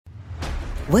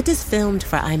What does filmed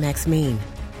for IMAX mean?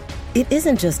 It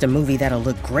isn't just a movie that'll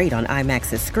look great on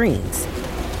IMAX's screens.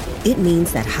 It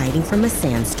means that hiding from a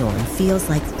sandstorm feels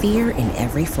like fear in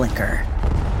every flicker.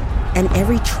 And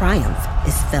every triumph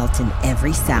is felt in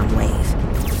every sound wave.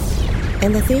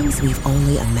 And the things we've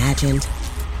only imagined,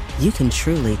 you can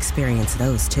truly experience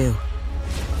those too.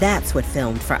 That's what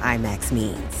filmed for IMAX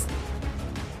means.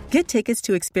 Get tickets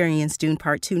to experience Dune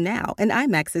Part 2 now and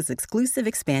IMAX's exclusive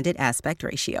expanded aspect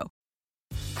ratio.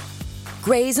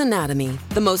 Grey's Anatomy,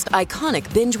 the most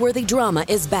iconic binge-worthy drama,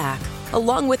 is back,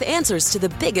 along with answers to the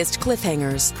biggest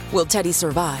cliffhangers. Will Teddy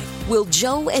survive? Will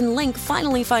Joe and Link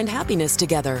finally find happiness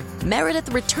together?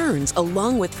 Meredith returns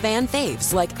along with fan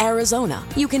faves like Arizona.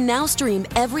 You can now stream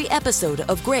every episode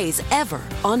of Grey's ever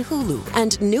on Hulu,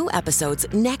 and new episodes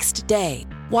next day.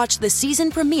 Watch the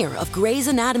season premiere of Grey's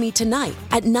Anatomy tonight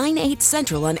at 9/8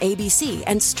 Central on ABC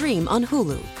and stream on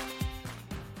Hulu.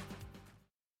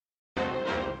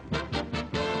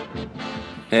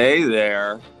 Hey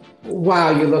there.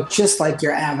 Wow, you look just like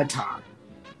your avatar.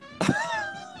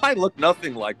 I look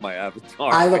nothing like my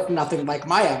avatar. I look nothing like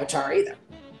my avatar either.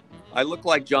 I look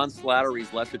like John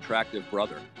Slattery's less attractive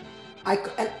brother. I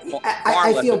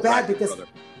feel bad because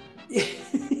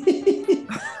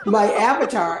my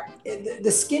avatar,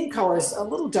 the skin color is a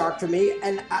little dark for me,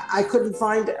 and I couldn't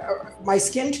find my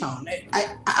skin tone.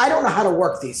 I don't know how to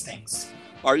work these things.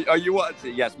 Are you?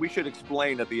 Yes, we should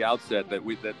explain at the outset that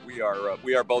we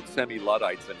are both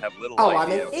semi-Luddites and have little idea,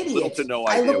 I'm an idiot. little to no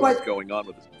idea what's going on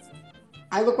with us.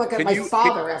 I look like my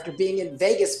father after being in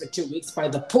Vegas for 2 weeks by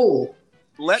the pool.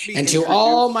 And to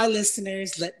all my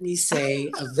listeners, let me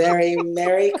say a very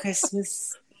Merry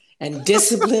Christmas. And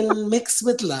discipline mixed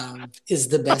with love is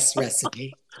the best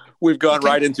recipe. We've gone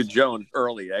right into Joan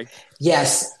early, eh?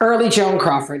 Yes, early Joan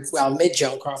Crawford. Well, mid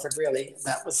Joan Crawford, really.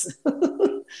 That was.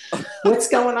 What's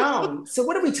going on? So,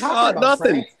 what are we talking about?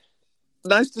 Nothing. Frank?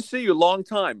 Nice to see you. Long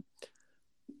time.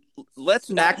 Let's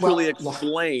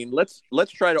explain.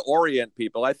 Let's try to orient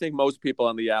people. I think most people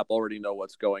on the app already know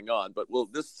what's going on, but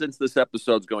since this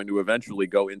episode's going to eventually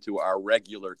go into our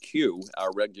regular queue,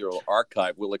 our regular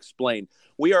archive, we'll explain.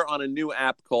 We are on a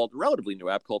relatively new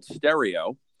app called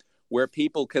Stereo, where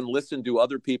people can listen to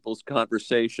other people's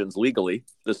conversations legally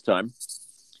this time.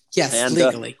 Yes, and,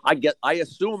 legally. I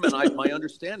assume, and my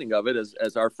understanding of it,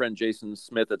 as our friend Jason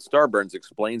Smith at Starburns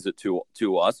explains it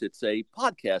to us, it's a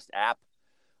podcast app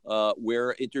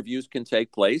where interviews can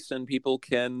take place and people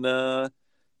can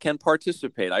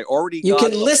participate. You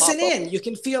can listen in. You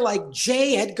can feel like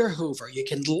J. Edgar Hoover. You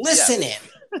can listen in.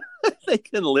 They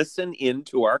can listen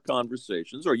into our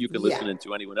conversations, or you can listen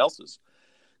into anyone else's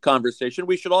conversation.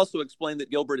 We should also explain that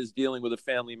Gilbert is dealing with a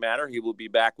family matter. He will be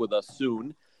back with us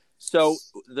soon. So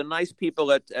the nice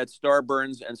people at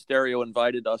Starburns and Stereo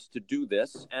invited us to do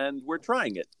this, and we're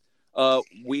trying it.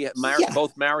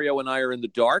 Both Mario and I are in the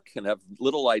dark and have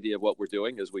little idea of what we're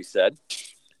doing, as we said.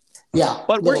 Yeah,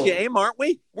 but we're game, aren't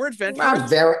we? We're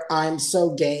adventurous. I'm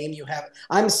so game.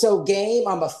 I'm so game.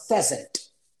 I'm a pheasant.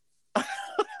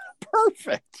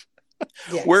 Perfect.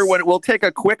 Yes. We'll take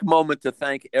a quick moment to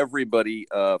thank everybody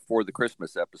for the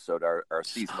Christmas episode, our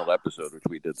seasonal episode, which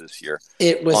we did this year.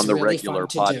 It was on the really regular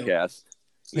fun to podcast.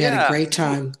 Do. We had a great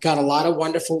time. Got a lot of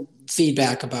wonderful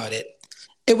feedback about it.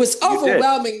 It was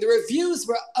overwhelming. The reviews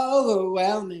were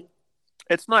overwhelming.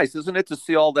 It's nice, isn't it, to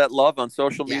see all that love on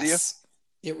social media? Yes,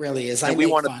 it really is. I make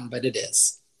fun, but it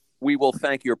is. We will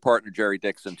thank your partner, Jerry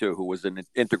Dixon, too, who was an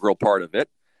integral part of it.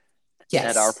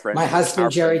 Yes, and our friend, my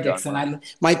husband, Jerry Dixon.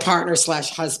 My partner /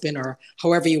 husband, or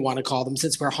however you want to call them,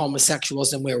 since we're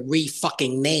homosexuals and we're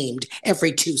re-fucking named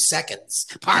every 2 seconds.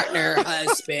 Partner,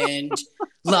 husband,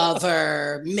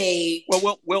 lover, mate.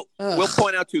 Well, we'll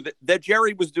point out too that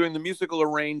Jerry was doing the musical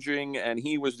arranging, and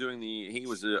he was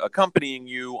accompanying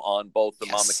you on both the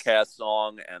Mama Cass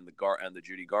song and the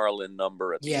Judy Garland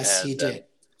number at the end. Yes, he did.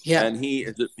 Yeah, and he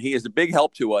is a big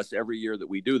help to us every year that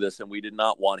we do this, and we did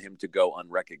not want him to go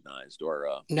unrecognized or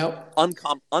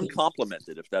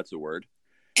uncomplimented, if that's a word.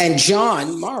 And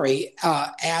John Murray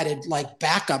added like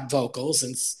backup vocals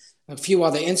and a few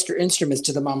other instruments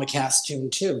to the Mama Cass tune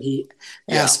too. He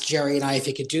asked Jerry and I if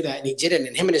he could do that, and he did it.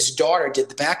 And him and his daughter did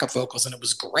the backup vocals, and it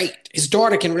was great. His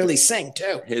daughter can really sing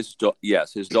too. His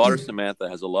daughter Samantha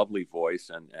has a lovely voice,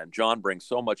 and John brings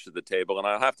so much to the table. And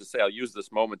I'll have to say, I'll use this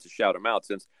moment to shout him out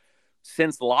since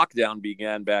lockdown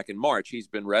began back in March. He's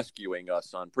been rescuing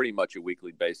us on pretty much a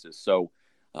weekly basis. So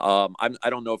I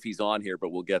don't know if he's on here, but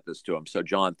we'll get this to him. So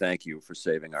John, thank you for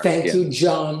saving our skin. Thank you,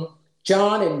 John.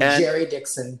 John and Jerry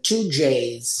Dixon, 2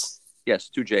 J's. Yes,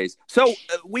 two J's. So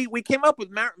we came up with,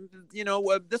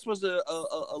 this was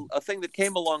a thing that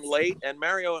came along late, and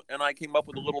Mario and I came up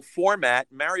with a little format.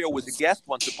 Mario was a guest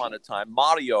once upon a time.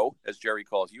 Mario, as Jerry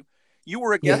calls you. You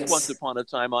were a guest once upon a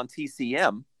time on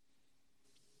TCM,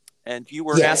 and you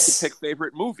were asked to pick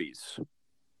favorite movies.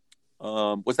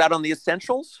 Was that on The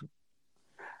Essentials?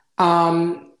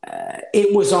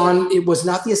 It was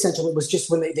not The Essential. It was just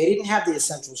when they didn't have The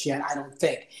Essentials yet, I don't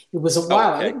think. It was a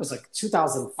while. I think it was like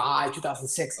 2005,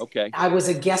 2006. Okay. I was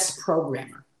a guest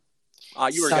programmer.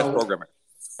 You were a guest programmer.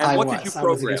 And what did you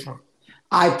program?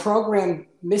 I programmed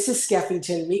Mrs.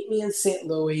 Skeffington, Meet Me in St.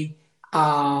 Louis,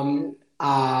 A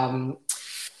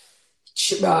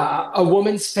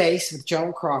Woman's Face with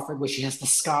Joan Crawford, where she has the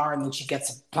scar and then she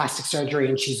gets plastic surgery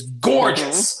and she's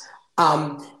gorgeous.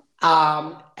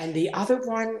 And the other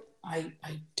one, I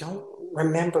don't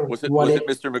remember. Was it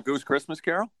Mr. Magoo's Christmas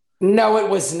Carol? No, it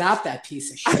was not that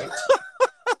piece of shit.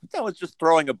 That was just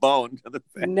throwing a bone to the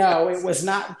fan. No, it was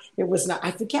not. It was not.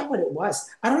 I forget what it was.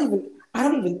 I don't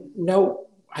even know.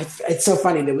 It's so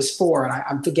funny. There was 4, and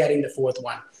I'm forgetting the 4th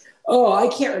one. Oh, I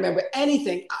can't remember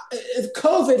anything.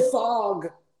 COVID fog.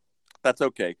 That's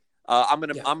okay. I'm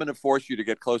gonna force you to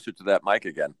get closer to that mic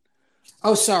again.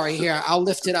 Oh, sorry. Here, I'll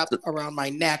lift it up around my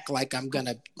neck like I'm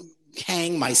gonna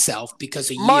hang myself because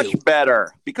of Much you. Much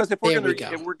better. Because if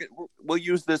we'll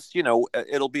use this,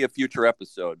 it'll be a future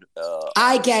episode.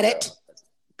 I get it.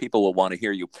 People will want to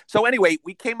hear you. So anyway,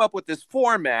 we came up with this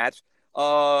format.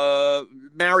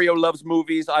 Mario loves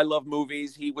movies. I love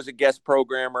movies. He was a guest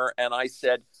programmer, and I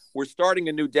said, we're starting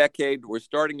a new decade. We're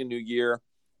starting a new year.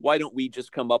 Why don't we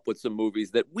just come up with some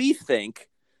movies that we think,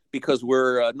 because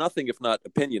we're nothing if not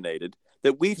opinionated,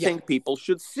 that we think people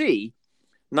should see.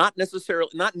 Not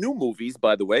new movies,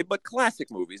 by the way, but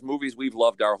classic movies we've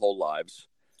loved our whole lives.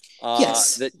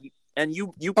 Yes. And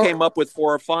you came up with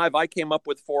 4 or 5. I came up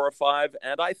with 4 or 5,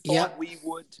 and I thought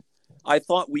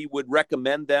we would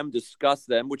recommend them, discuss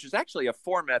them, which is actually a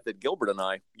format that Gilbert and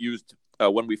I used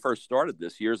when we first started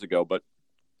this years ago. But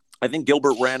I think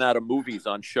Gilbert ran out of movies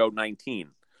on show 19.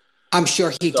 I'm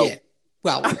sure he did.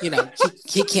 Well,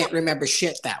 he can't remember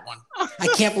shit, that one. I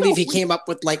can't believe he came up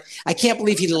with I can't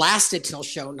believe he lasted till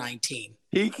show 19.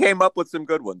 He came up with some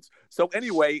good ones. So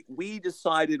anyway, we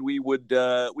decided we would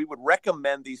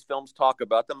recommend these films, talk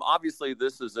about them. Obviously,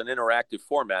 this is an interactive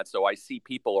format, so I see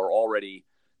people are already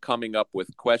coming up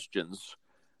with questions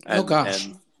and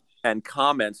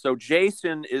comments. So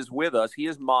Jason is with us. He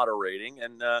is moderating,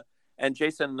 and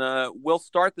Jason, we'll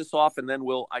start this off, and then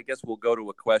we'll go to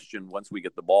a question once we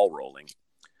get the ball rolling.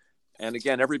 And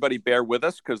again, everybody bear with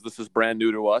us because this is brand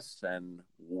new to us, and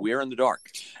we're in the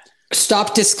dark.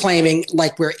 Stop disclaiming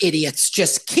like we're idiots.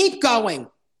 Just keep going.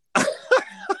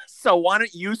 So why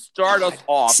don't you start us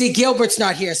off? See, Gilbert's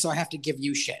not here, so I have to give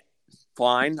you shit.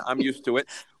 Fine, I'm used to it.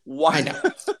 Why? I know.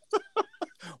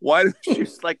 Why don't you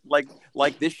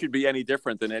like this should be any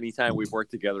different than any time we've worked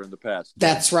together in the past?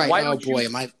 That's right. Why boy,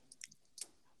 am I?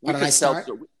 Why don't I start?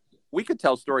 We could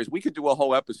tell stories. We could do a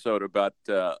whole episode about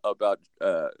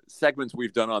segments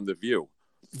we've done on The View.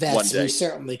 We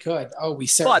certainly could. Oh, we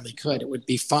certainly could. It would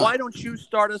be fun. Why don't you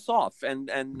start us off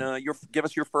and give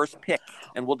us your first pick,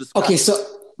 and we'll discuss. Okay, so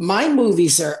my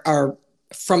movies are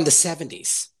from the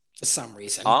 70s for some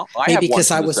reason. Maybe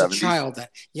because I was a child.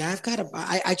 I've got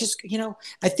I just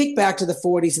I think back to the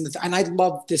 40s and I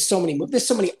love. There's so many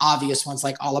obvious ones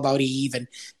like All About Eve and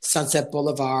Sunset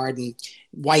Boulevard and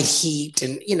White Heat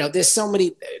and there's so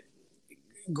many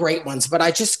great ones, but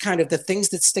I just kind of the things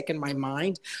that stick in my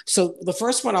mind. So the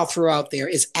first one I'll throw out there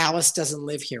is Alice Doesn't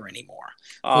Live Here Anymore,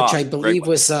 which I believe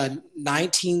was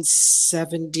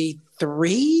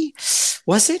 1973.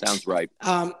 Was it? Sounds right.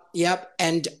 Yep.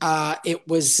 And it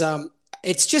was.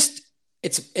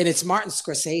 It's Martin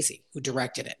Scorsese who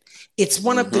directed it. It's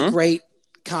one of the great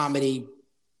comedy.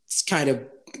 It's kind of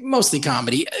mostly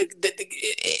comedy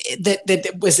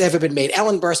that was ever been made.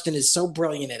 Ellen Burstyn is so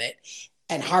brilliant in it.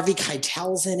 And Harvey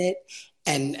Keitel's in it,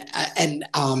 and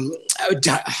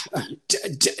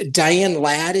Diane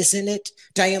Ladd is in it.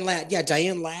 Diane Ladd.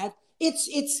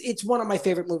 It's one of my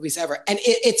favorite movies ever, and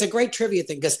it's a great trivia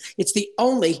thing because it's the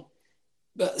only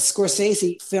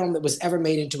Scorsese film that was ever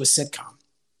made into a sitcom.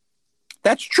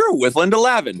 That's true, with Linda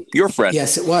Lavin, your friend.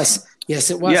 Yes, it was.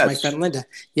 Yes, my friend Linda.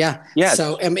 Yeah. Yes.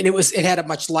 So it had a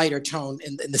much lighter tone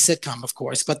in the sitcom, of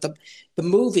course, but the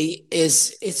movie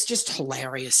it's just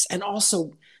hilarious and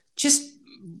also just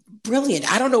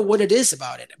brilliant. I don't know what it is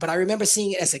about it, but I remember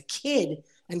seeing it as a kid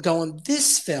and going,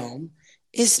 "This film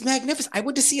is magnificent." I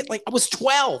went to see it I was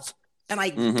 12, and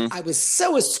I was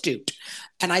so astute,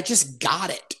 and I just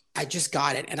got it. I just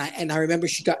got it, and I remember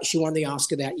she won the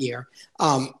Oscar that year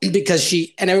because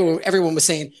everyone was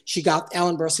saying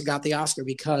Ellen Burstyn got the Oscar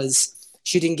because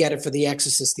she didn't get it for The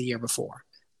Exorcist the year before.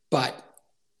 But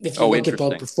if you look at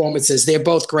both performances, they're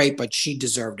both great, but she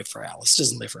deserved it for Alice.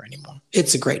 Doesn't live her anymore.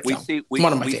 It's a great film.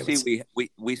 One of my favorites.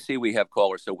 We have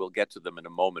callers, so we'll get to them in a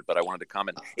moment. But I wanted to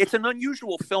comment. It's an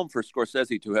unusual film for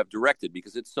Scorsese to have directed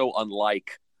because it's so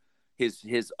unlike his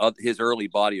early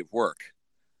body of work.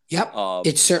 Yep,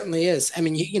 it certainly is. I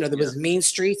mean, there was Mean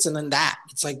Streets, and then that.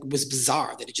 It was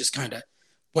bizarre that it just kind of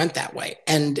went that way.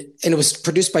 And it was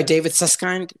produced by David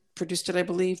Susskind. Produced it, I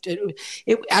believe.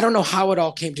 I don't know how it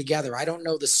all came together. I don't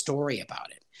know the story about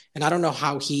it, and I don't know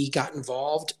how he got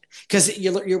involved. Because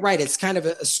you're right. It's kind of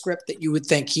a script that you would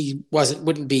think he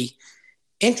wouldn't be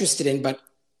interested in, but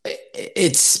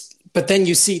But then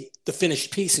you see the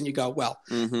finished piece and you go, well,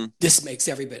 this makes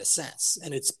every bit of sense.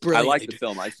 And it's brilliant. I like the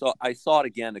film. I saw it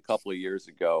again a couple of years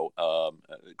ago.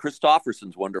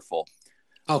 Christopherson's wonderful.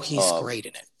 Oh, he's great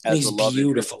in it. He's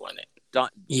beautiful in it.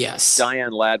 Yes.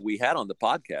 Diane Ladd, we had on the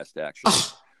podcast, actually.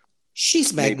 Oh,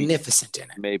 she's magnificent in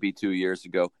it. Maybe 2 years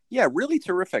ago. Yeah, really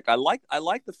terrific. I like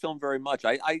the film very much.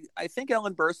 I think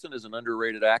Ellen Burstyn is an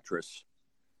underrated actress.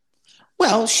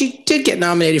 Well, she did get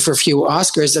nominated for a few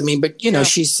Oscars. I mean, but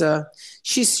she's a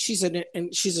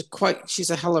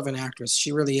hell of an actress.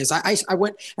 She really is. I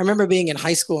remember being in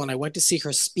high school and I went to see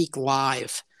her speak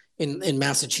live in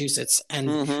Massachusetts, and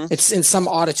it's in some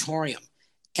auditorium.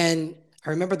 And I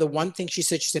remember the one thing she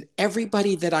said,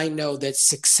 everybody that I know that's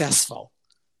successful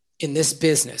in this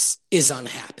business is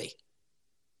unhappy.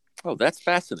 Oh, that's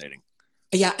fascinating.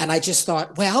 Yeah. And I just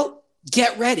thought, well,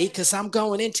 get ready because I'm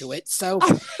going into it. So,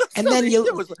 and then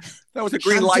that was a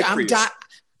green light for you.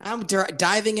 I'm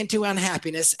diving into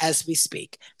unhappiness as we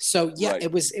speak. So yeah, right.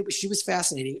 It was, she was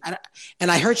fascinating. And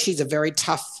I heard she's a very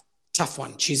tough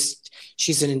one. She's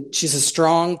a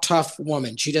strong, tough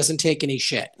woman. She doesn't take any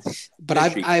shit.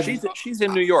 But she's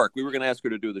in New York. We were going to ask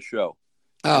her to do the show.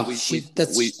 Oh,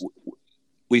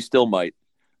 we still might.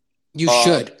 You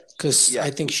should. Because I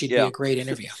think she'd be a great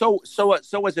interview. So as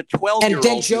a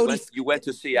 12-year-old, you went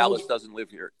to see Alice Doesn't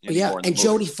Live Here anymore. Yeah, and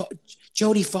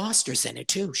Jodie Foster's in it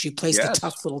too. She plays the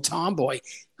tough little tomboy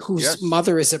whose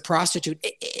mother is a prostitute.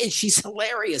 And she's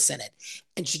hilarious in it.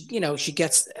 And she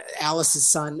gets Alice's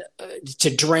son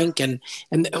to drink, and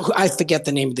I forget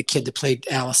the name of the kid that played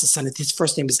Alice's son. His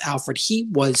first name is Alfred. He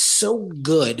was so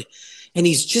good, and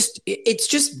it's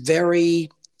just very.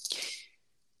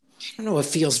 I don't know, it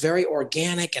feels very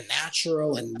organic and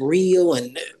natural and real,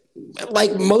 and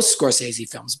like most Scorsese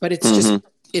films, but it's just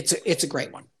it's a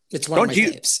great one. It's one of my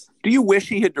faves. Do you wish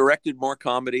he had directed more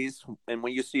comedies? And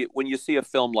when you see a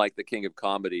film like The King of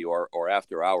Comedy or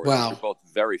After Hours, they're both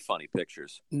very funny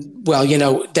pictures.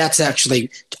 Well, that's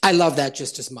actually, I love that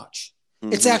just as much.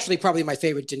 It's actually probably my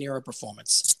favorite De Niro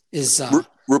performance is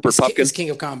Rupert Pupkin. Is King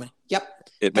of Comedy. Yep.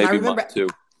 It may be mine too.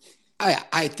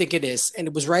 I think it is. And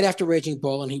it was right after Raging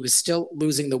Bull, and he was still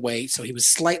losing the weight. So he was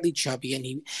slightly chubby, and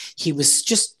he was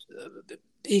just,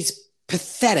 he's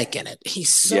pathetic in it.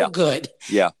 He's so good.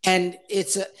 Yeah. And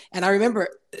and I remember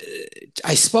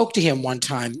I spoke to him one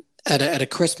time at a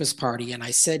Christmas party, and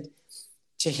I said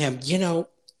to him,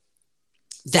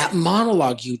 that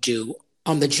monologue you do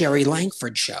on the Jerry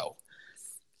Langford show,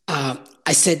 I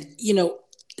said,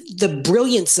 the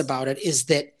brilliance about it is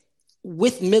that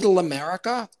with middle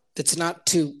America, that's not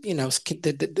too,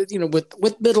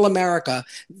 with middle America,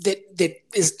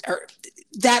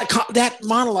 that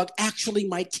monologue actually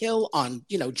might kill on,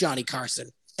 Johnny Carson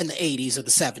in the 80s or the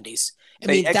 70s.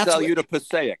 They exile you to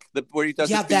Passaic, where he does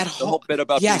the whole bit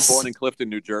about being born in Clifton,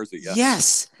 New Jersey. Yeah.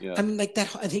 Yes. Yeah. I mean, like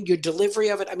that, I think your delivery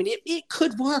of it, I mean, it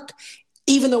could work,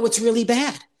 even though it's really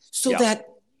bad. So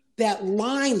that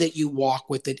line that you walk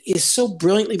with it is so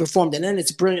brilliantly performed, and then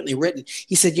it's brilliantly written.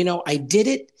 He said, I did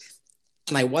it,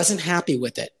 and I wasn't happy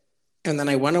with it. And then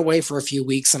I went away for a few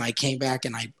weeks, and I came back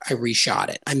and I reshot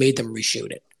it. I made them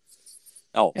reshoot it.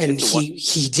 Oh, and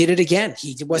he did it again.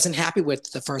 He wasn't happy with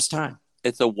it the first time.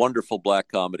 It's a wonderful black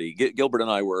comedy. Gilbert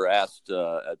and I were asked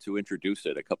to introduce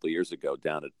it a couple of years ago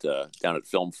down at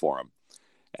Film Forum,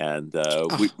 and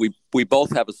we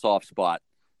both have a soft spot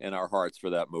in our hearts for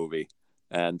that movie.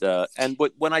 And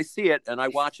when I see it, and I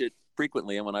watch it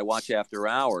frequently, and when I watch After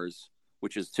Hours,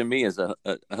 which is to me is a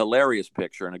hilarious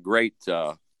picture and a great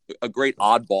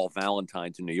oddball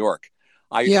Valentine to New York.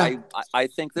 I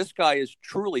think this guy is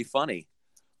truly funny.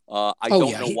 I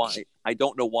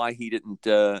don't know why he didn't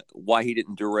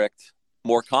direct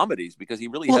more comedies, because he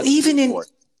really has.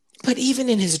 But even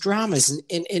in his dramas,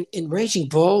 in Raging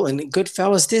Bull and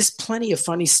Goodfellas, there's plenty of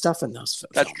funny stuff in those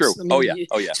films. That's true. I mean,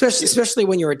 Oh yeah. Especially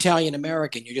when you're Italian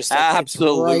American, you're just like,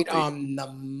 absolutely it's right on the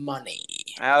money.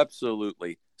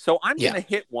 Absolutely. So I'm going to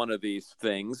hit one of these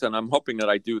things, and I'm hoping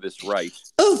that I do this right.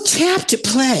 Oh, tap to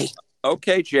play.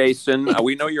 Okay, Jason.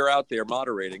 We know you're out there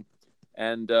moderating,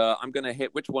 and I'm going to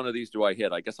hit. Which one of these do I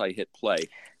hit? I guess I hit play.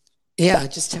 Yeah,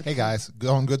 just hey guys,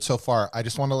 going good so far. I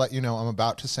just want to let you know I'm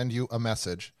about to send you a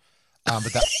message.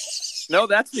 But that no,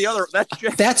 that's the other. That's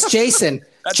Jason. That's Jason.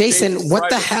 Jason, what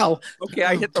the hell? Okay,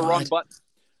 I hit the wrong button.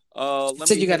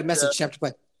 Said you got a message. Tap to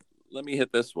play. Let me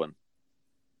hit this one.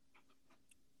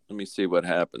 Let me see what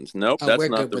happens. Nope, that's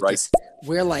not the right.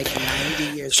 We're like 90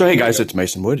 years. So, hey guys, it's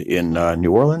Mason Wood in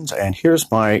New Orleans, and here's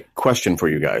my question for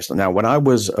you guys. Now, when I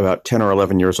was about 10 or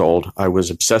 11 years old, I was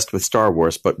obsessed with Star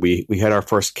Wars, but we had our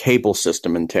first cable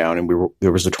system in town, and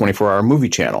there was a 24-hour movie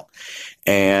channel.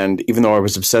 And even though I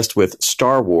was obsessed with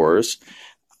Star Wars,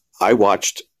 I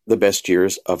watched the best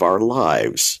years of our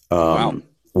lives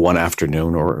one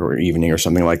afternoon or evening or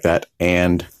something like that,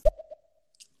 and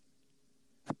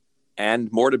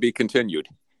more to be continued.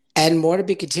 And more to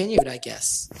be continued, I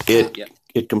guess.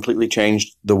 It completely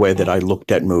changed the way that I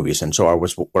looked at movies. And so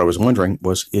what I was wondering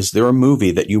was, is there a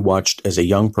movie that you watched as a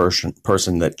young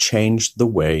person that changed the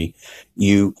way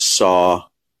you saw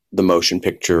the motion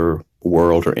picture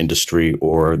world or industry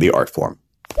or the art form?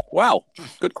 Wow.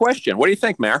 Good question. What do you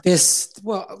think, Mayor? There's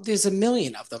a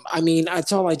million of them. I mean,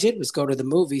 that's all I did was go to the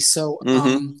movies. So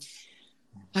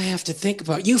I have to think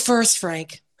about you first,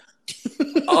 Frank.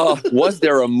 Was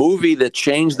there a movie that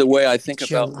changed the way I think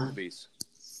about movies?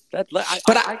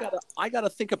 I got to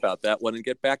think about that one and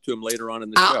get back to him later on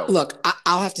in the show. Look,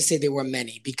 I'll have to say there were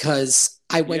many because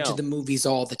I went to the movies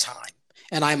all the time,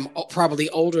 and I'm probably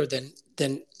older than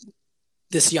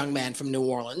this young man from New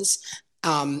Orleans.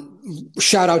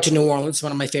 Shout out to New Orleans,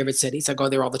 one of my favorite cities. I go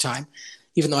there all the time,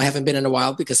 even though I haven't been in a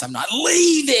while because I'm not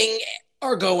leaving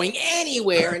or going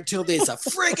anywhere until there's a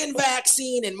friggin'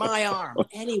 vaccine in my arm.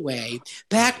 Anyway,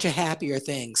 back to happier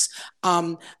things.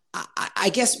 I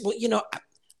guess, well, you know,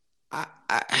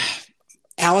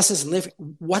 Alice's Living.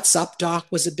 What's Up, Doc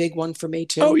was a big one for me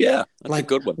too. Oh yeah, that's a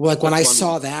good one. Like when I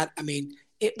saw that, I mean,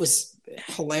 it was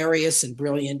hilarious and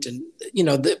brilliant, and you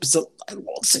know,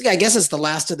 I guess it's the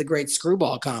last of the great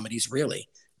screwball comedies, really,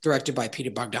 directed by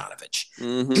Peter Bogdanovich.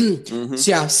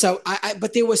 So, yeah, so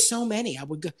but there were so many. I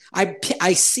would go.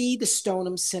 I see the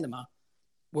Stoneham Cinema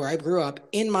where I grew up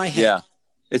in my head. Yeah,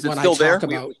 is it still there?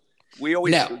 We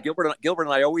always no. Gilbert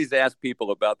and I always ask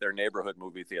people about their neighborhood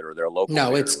movie theater, their local.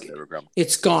 No, it's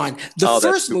gone. The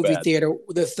first movie theater,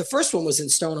 the first one was in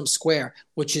Stoneham Square,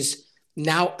 which is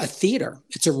now a theater.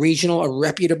 It's a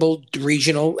reputable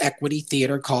regional equity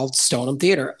theater called Stoneham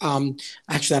Theater.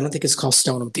 Actually, I don't think it's called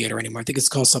Stoneham Theater anymore. I think it's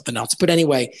called something else. But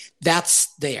anyway,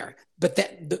 that's there. But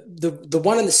the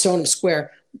one in the Stoneham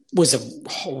Square was a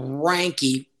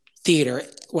ranky theater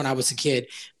when I was a kid.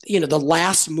 You know, the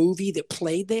last movie that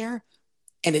played there,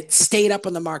 and it stayed up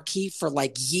on the marquee for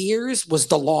like years, was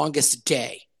The Longest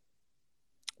Day.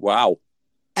 Wow.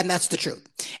 And that's the truth.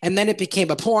 And then it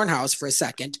became a porn house for a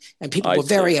second, and people were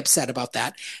very upset about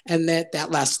that. And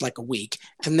that lasted like a week.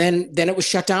 And then it was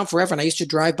shut down forever. And I used to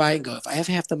drive by and go, if I have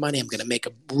half the money, I'm going to make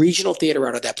a regional theater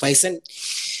out of that place. And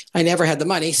I never had the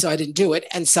money, so I didn't do it.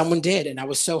 And someone did, and I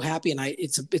was so happy. And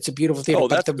it's a beautiful theater. Oh,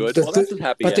 that's good. Well, that's a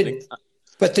happy ending.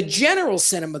 But the general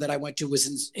cinema that I went to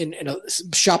was in a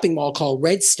shopping mall called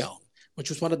Redstone, which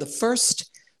was one of the first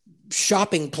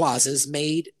shopping plazas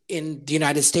made in the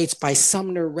United States by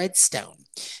Sumner Redstone.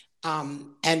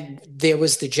 And there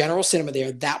was the general cinema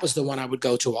there. That was the one I would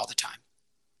go to all the time.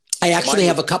 I actually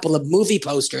have a couple of movie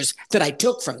posters that I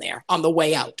took from there on the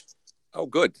way out. Oh,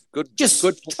 good.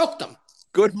 Took them.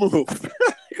 Good move.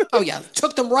 Oh, yeah.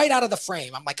 Took them right out of the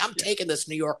frame. I'm like, I'm taking this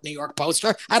New York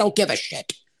poster. I don't give a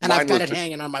shit. And I've got it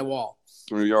hanging on my wall.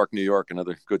 New York,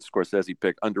 another good Scorsese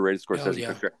pick, underrated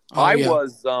Scorsese pick.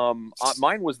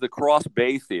 Mine was the Cross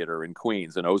Bay Theater in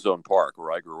Queens in Ozone Park,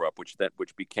 where I grew up,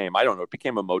 which became, I don't know, it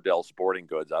became a Modell Sporting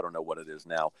Goods. I don't know what it is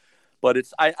now. But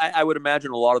I would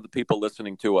imagine a lot of the people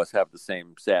listening to us have the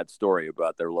same sad story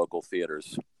about their local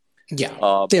theaters.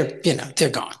 Yeah, they're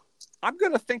gone. I'm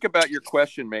going to think about your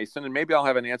question, Mason, and maybe I'll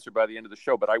have an answer by the end of the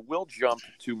show, but I will jump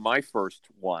to my first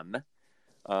one.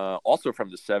 Also from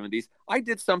the 70s. I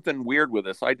did something weird with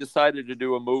this. I decided to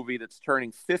do a movie that's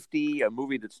turning 50, a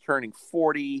movie that's turning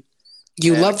 40.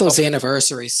 You love those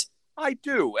anniversaries. I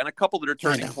do, and a couple that are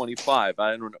turning 25.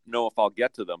 I don't know if I'll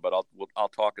get to them, but I'll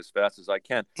talk as fast as I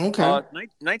can. Okay.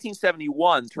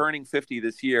 1971, turning 50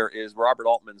 this year, is Robert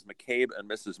Altman's McCabe and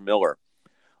Mrs. Miller.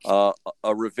 a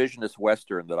revisionist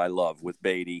Western that I love with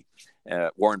Beatty,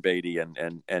 Warren Beatty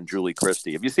and Julie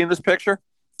Christie. Have you seen this picture?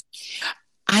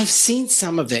 I've seen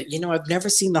some of it. I've never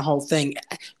seen the whole thing.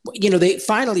 They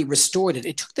finally restored it.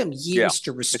 It took them years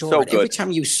to restore it. Every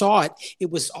time you saw it, it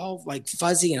was all like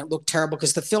fuzzy and it looked terrible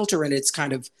because the filter in it's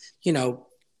kind of,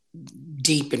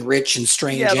 deep and rich and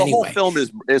strange. Yeah, the whole anyway. film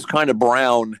is kind of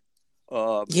brown.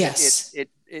 Yes.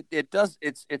 It does.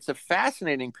 It's a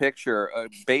fascinating picture.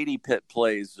 Beatty Pitt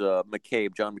plays John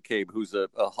McCabe, who's a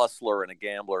hustler and a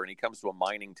gambler, and he comes to a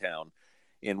mining town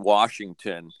in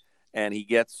Washington, and he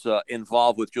gets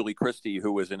involved with Julie Christie,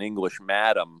 who is an English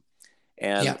madam,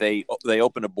 and they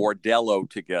open a bordello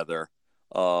together.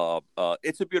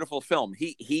 It's a beautiful film.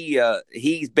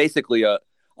 He's basically a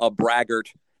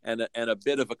braggart and a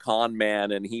bit of a con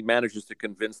man, and he manages to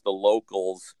convince the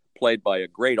locals, played by a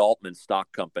great Altman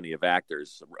stock company of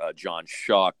actors, John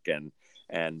Schuck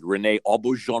and Rene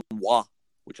Auberjonois,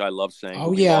 which I love saying.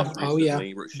 Oh yeah.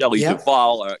 Shelley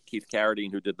Duvall, Keith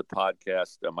Carradine, who did the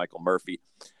podcast, Michael Murphy.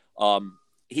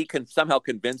 He somehow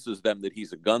convinces them that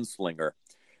he's a gunslinger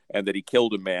and that he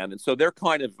killed a man, and so they're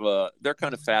kind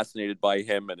of fascinated by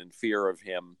him and in fear of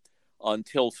him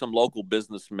until some local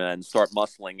businessmen start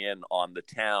muscling in on the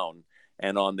town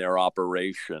and on their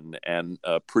operation, and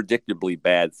predictably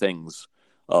bad things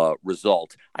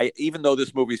result. Even though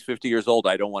this movie's 50 years old,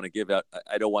 I don't want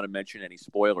to mention any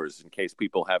spoilers in case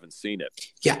people haven't seen it.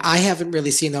 Yeah, I haven't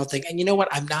really seen the whole thing. And you know what?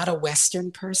 I'm not a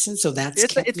Western person, so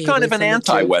it's kind of an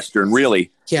anti-Western,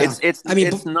 really. Yeah, it's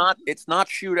not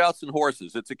shootouts and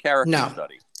horses. It's a character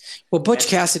study. Well, Butch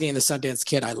Cassidy and the Sundance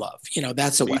Kid, I love.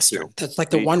 That's a Western. Too. That's like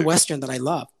the one Western that I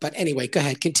love. But anyway, go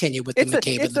ahead, continue with the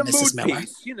McCabe and the Mrs. Miller.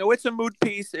 Piece. It's a mood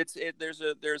piece. There's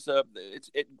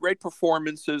great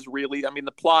performances. Really, I mean,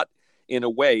 the plot, in a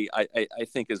way, I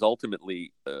think is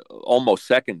ultimately almost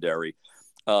secondary.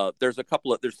 There's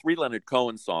three Leonard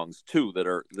Cohen songs too that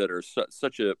are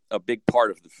such a big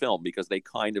part of the film because they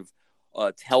kind of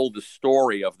tell the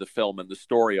story of the film and the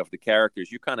story of the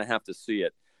characters. You kind of have to see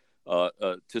it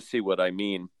to see what I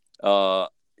mean. At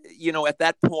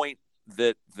that point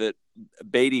that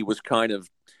Beatty was kind of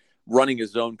running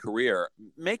his own career,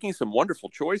 making some wonderful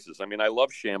choices. I mean, I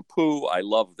love Shampoo. I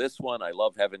love this one. I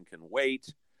love Heaven Can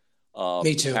Wait.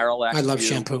 Me too. Parallax I love View.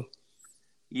 Shampoo.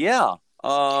 Yeah.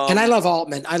 And I love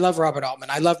Altman. I love Robert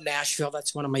Altman. I love Nashville.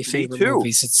 That's one of my favorite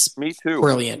movies. It's me too.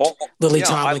 Brilliant. Lily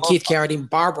Tomlin, Keith Carradine,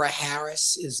 Barbara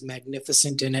Harris is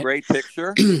magnificent in it. Great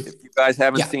picture. If you guys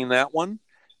haven't seen that one.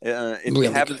 If really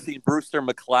you haven't seen Brewster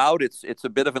McCloud, it's a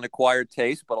bit of an acquired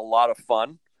taste, but a lot of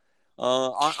fun.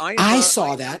 I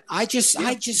saw that. I just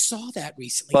saw that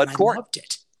recently, and I loved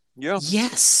it. Yeah.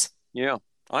 Yes. Yeah.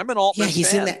 I'm an Altman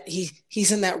he's fan. in that.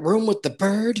 He's in that room with the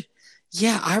bird.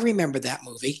 Yeah, I remember that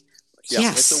movie. Yeah,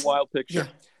 yes, it's a wild picture.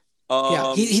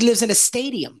 Yeah. He lives in a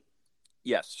stadium.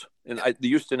 Yes, and the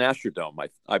Houston Astrodome,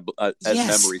 as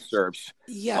memory serves.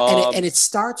 Yeah, and it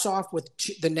starts off with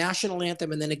the national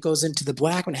anthem, and then it goes into the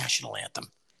Black national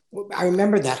anthem. I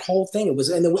remember that whole thing. It was,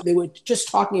 and they were just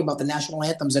talking about the national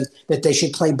anthems and that they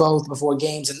should play both before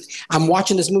games. And I'm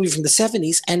watching this movie from the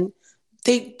 70s, and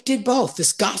they did both.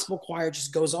 This gospel choir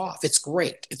just goes off. It's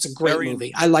great. It's a great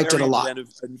movie. I liked it a lot.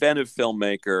 Inventive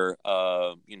filmmaker,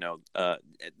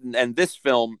 and this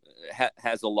film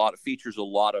features a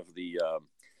lot of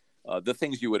the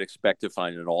things you would expect to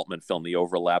find in an Altman film, the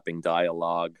overlapping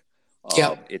dialogue.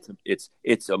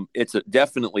 It's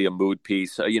definitely a mood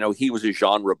piece. He was a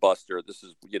genre buster. This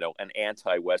is an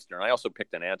anti-Western. I also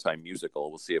picked an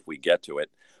anti-musical. We'll see if we get to it.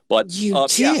 But you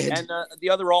did. And the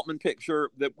other Altman picture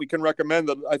that we can recommend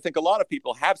that I think a lot of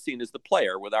people have seen is The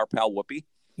Player with our pal Whoopi.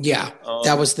 Yeah,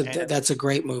 that's a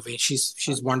great movie.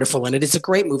 She's wonderful in it. It's a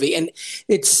great movie, and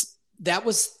that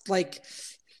was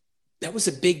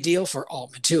a big deal for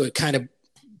Altman too. It kind of.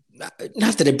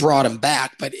 Not that it brought him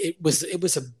back, but it was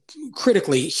a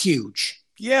critically huge.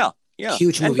 Yeah.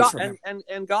 Huge movie for him.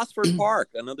 And Gosford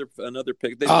Park, another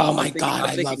pick. Oh my God,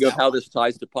 I'm thinking of how this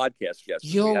ties to podcast guests.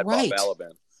 You're right. Bob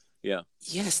Balaban. Yeah.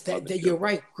 Yes, you're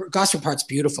right. Gosford Park's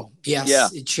beautiful.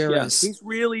 Yes, it sure is. He's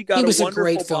really got a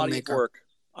wonderful body of work.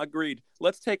 Agreed.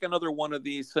 Let's take another one of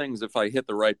these things if I hit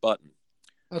the right button.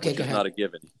 Okay, go ahead. Not a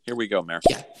given. Here we go, Mayor.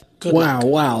 Yeah.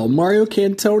 Wow. Mario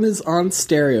Cantone is on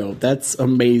stereo. That's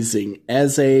amazing.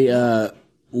 As a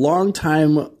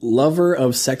longtime lover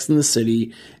of Sex and the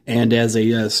City and as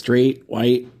a straight,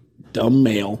 white, dumb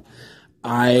male,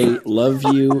 I love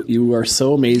you. You are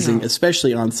so amazing,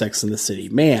 especially on Sex and the City.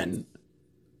 Man,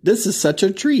 this is such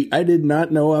a treat. I did not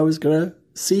know I was going to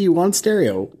see you on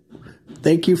stereo.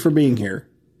 Thank you for being here.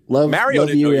 Love Mario you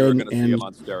didn't know you were going to see him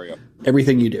on stereo.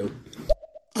 Everything you do.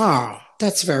 Oh,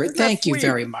 Thank you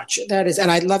very much. That is,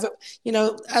 and I love it.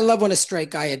 I love when a straight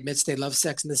guy admits they love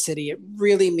Sex in the City. It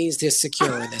really means they're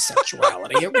secure in their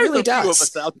sexuality. It really does. Few of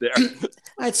us out there.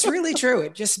 It's really true.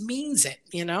 It just means it.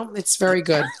 It's very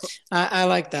good. I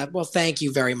like that. Well, thank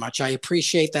you very much. I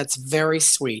appreciate that's very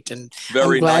sweet, and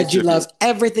very I'm glad nice you love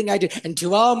everything I do. And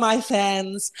to all my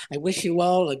fans, I wish you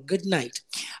all a good night.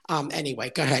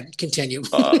 Anyway, go ahead, continue.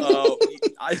 I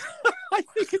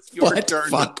think it's your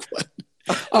turn.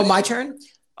 Oh, my turn?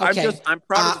 Okay. I'm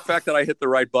proud of the fact that I hit the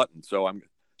right button, so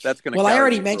that's going to. Well, I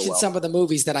already mentioned some of the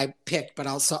movies that I picked, but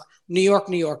also New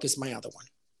York is my other one.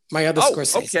 My other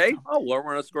Scorsese. Okay. Oh, well,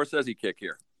 we're on a Scorsese kick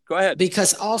here. Go ahead.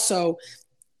 Because also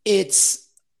and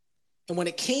when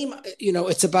it came,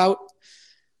 it's about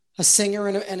a singer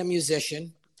and a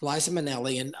musician, Liza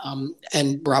Minnelli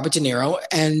and Robert De Niro,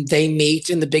 and they meet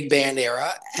in the big band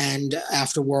era and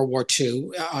after World War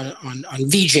II on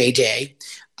VJ Day.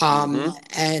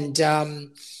 And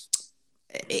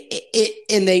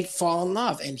they fall in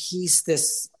love, and he's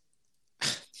this.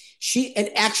 And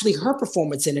actually her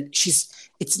performance in it,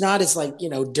 it's not as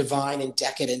divine and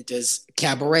decadent as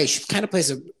Cabaret. She kind of plays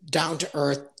a down to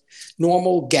earth,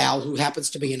 normal gal who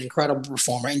happens to be an incredible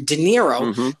performer. And De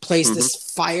Niro plays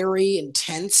this fiery,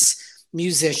 intense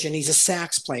musician. He's a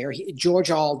sax player.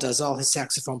 George Auld does all his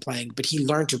saxophone playing, but he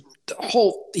learned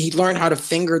how to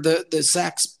finger the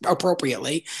sax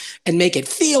appropriately and make it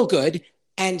feel good.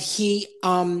 And he's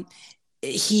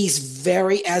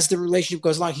very, as the relationship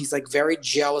goes along, he's very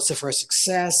jealous of her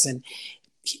success, and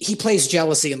he plays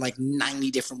jealousy in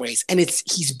 90 different ways. And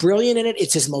he's brilliant in it.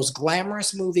 It's his most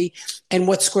glamorous movie. And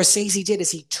what Scorsese did is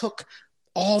he took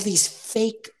all these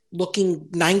fake looking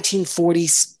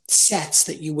 1940s sets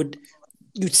that you'd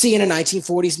see in a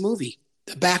 1940s movie.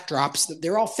 The backdrops,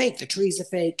 they're all fake. The trees are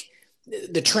fake.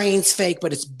 The train's fake,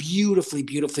 but it's beautifully,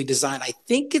 beautifully designed. I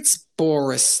think it's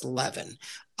Boris Levin.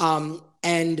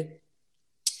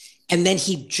 And then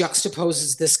he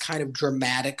juxtaposes this kind of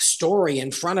dramatic story in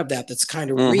front of that's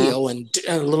kind of real and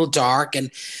a little dark.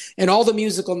 And all the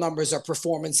musical numbers are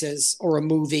performances or a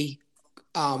movie.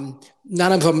 None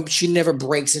of them, she never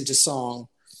breaks into song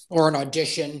or an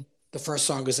audition. The first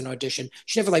song is an audition.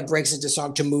 She never breaks into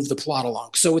song to move the plot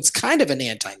along. So it's kind of an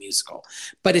anti-musical,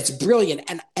 but it's brilliant.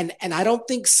 And I don't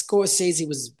think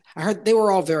Scorsese I heard they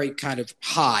were all very kind of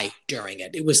high during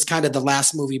it. It was kind of the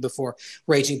last movie before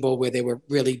Raging Bull where they were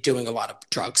really doing a lot of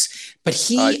drugs. But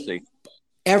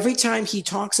every time he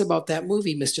talks about that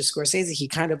movie, Mr. Scorsese, he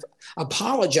kind of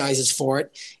apologizes for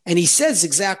it. And he says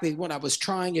exactly what I was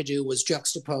trying to do was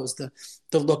juxtapose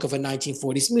the look of a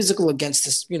 1940s musical against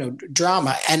this,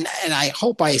 drama. And I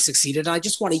hope I succeeded. And I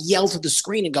just want to yell to the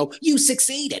screen and go, you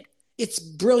succeeded. It's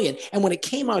brilliant. And when it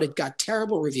came out, it got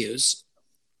terrible reviews.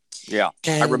 Yeah,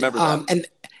 I remember that.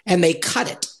 And they cut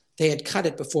it. They had cut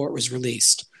it before it was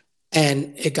released.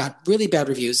 And it got really bad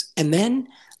reviews. And then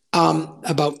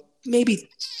about maybe,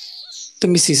 let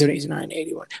me see, 79,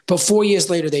 81. But 4 years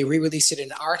later, they re-released it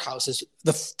in art houses,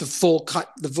 the full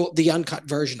cut, the uncut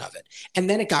version of it. And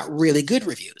then it got really good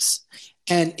reviews.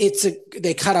 And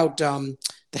they cut out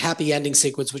the happy ending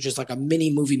sequence, which is a mini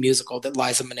movie musical that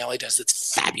Liza Minnelli does.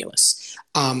 It's fabulous.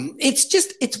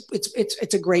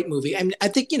 It's a great movie. I mean, I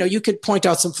think, you could point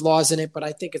out some flaws in it, but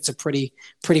I think it's a pretty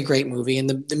great movie. And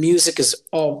the music is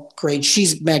all great.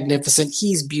 She's magnificent.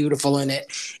 He's beautiful in it.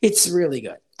 It's really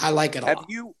good. I like it a lot.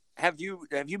 Have you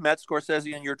met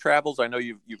Scorsese in your travels? I know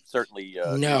you've certainly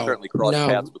crossed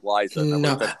paths with Liza.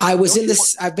 No, I was in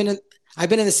this. I've been in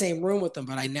the same room with them,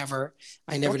 but I never.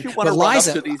 Don't you want to run up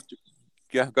to these?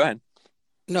 Yeah, go ahead.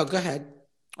 No, go ahead.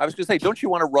 I was going to say, don't you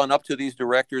want to run up to these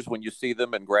directors when you see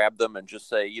them and grab them and just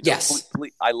say, yes,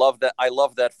 please, I love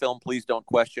that film. Please don't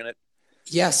question it.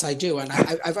 Yes, I do, and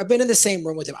I've been in the same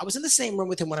room with him. I was in the same room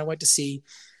with him when I went to see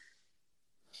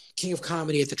King of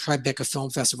Comedy at the Tribeca Film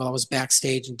Festival. I was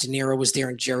backstage, and De Niro was there,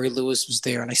 and Jerry Lewis was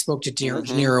there, and I spoke to De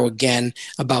Niro again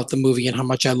about the movie and how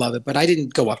much I love it. But I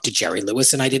didn't go up to Jerry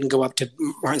Lewis, and I didn't go up to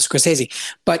Martin Scorsese.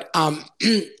 But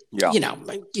yeah.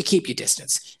 You keep your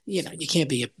distance. You can't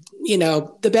be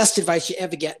the best advice you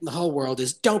ever get in the whole world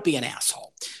is don't be an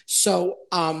asshole. So,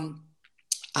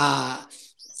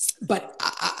 but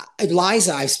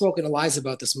Liza, I've spoken to Liza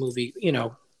about this movie,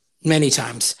 many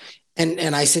times.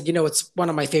 And I said, it's one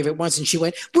of my favorite ones. And she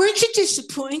went, weren't you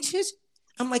disappointed?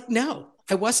 I'm like, no,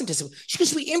 I wasn't disappointed. She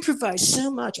goes, we improvised so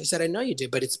much. I said, I know you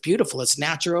did, but it's beautiful. It's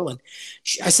natural. And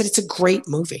I said, it's a great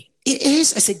movie. It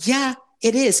is. I said, yeah.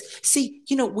 It is. See,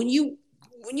 when you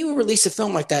release a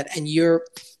film like that and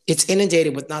it's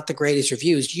inundated with not the greatest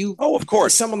reviews, of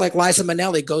course, someone like Liza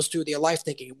Minnelli goes through their life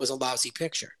thinking it was a lousy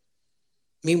picture.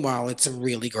 Meanwhile, it's a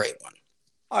really great one.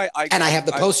 And I have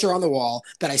the poster on the wall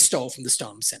that I stole from the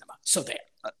Stone Cinema. So there.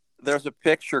 There's a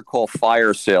picture called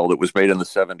Fire Sale that was made in the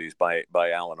 70s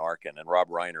by Alan Arkin, and Rob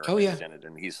Reiner is in it,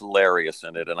 and he's hilarious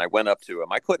in it. And I went up to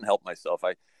him. I couldn't help myself.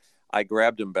 I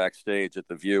grabbed him backstage at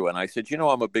the View, and I said,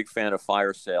 I'm a big fan of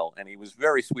Fire Sale. And he was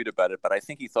very sweet about it, but I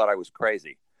think he thought I was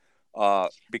crazy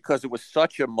because it was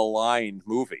such a maligned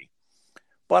movie.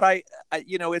 But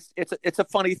it's a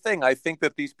funny thing. I think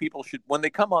that these people should, when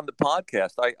they come on the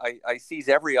podcast, I seize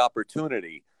every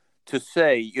opportunity to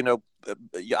say,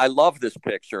 I love this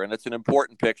picture, and it's an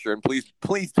important picture, and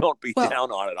please don't be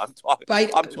down on it. I'm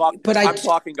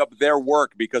talking up their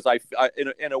work because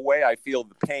in a way I feel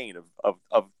the pain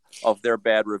of their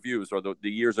bad reviews or the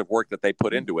years of work that they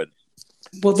put into it.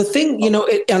 Well, the thing,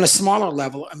 on a smaller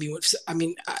level,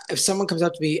 if someone comes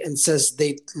up to me and says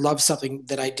they love something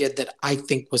that I did that I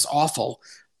think was awful,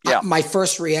 my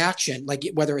first reaction, like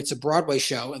whether it's a Broadway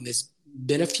show, and there's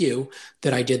been a few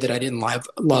that I did that I didn't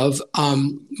love.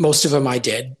 Most of them I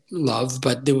did love,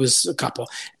 but there was a couple.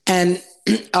 And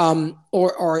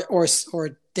or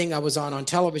thing I was on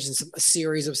television, a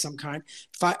series of some kind.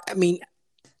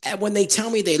 When they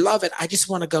tell me they love it, I just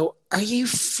want to go, are you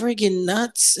friggin'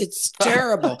 nuts? It's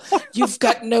terrible. You've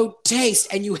got no taste,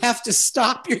 and you have to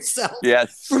stop yourself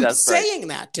from saying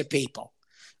that to people.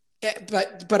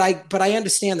 But I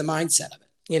understand the mindset of it.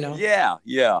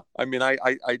 Yeah. I mean, I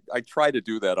try to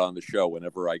do that on the show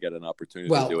whenever I get an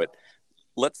opportunity to do it.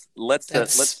 Let's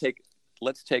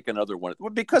take another one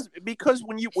because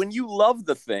when you love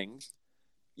the thing,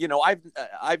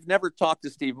 I've never talked to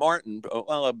Steve Martin,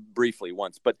 briefly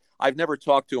once, but I've never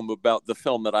talked to him about the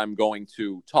film that I'm going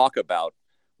to talk about,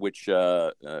 which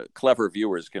clever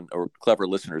viewers or clever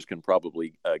listeners can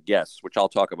probably guess, which I'll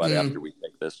talk about after we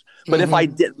take this. But if I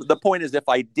did, the point is, if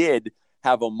I did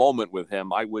have a moment with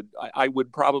him, I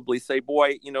would probably say,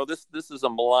 boy, this is a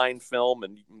maligned film,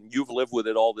 and you've lived with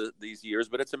it all these years,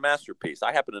 but it's a masterpiece.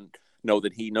 I happen to know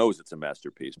that he knows it's a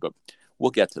masterpiece, but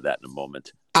we'll get to that in a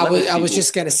moment. I was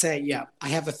just going to say, I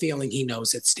have a feeling he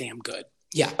knows it's damn good.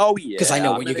 Yeah. Oh, yeah. Because I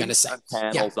know what you're going to say.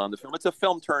 Panels on the film. It's a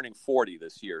film turning 40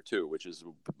 this year, too, which is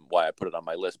why I put it on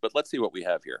my list. But let's see what we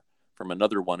have here from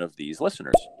another one of these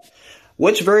listeners.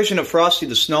 Which version of Frosty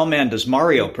the Snowman does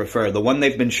Mario prefer? The one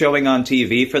they've been showing on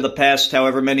TV for the past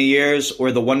however many years,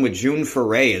 or the one with June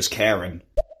Foray as Karen?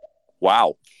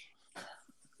 Wow.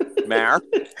 Mar?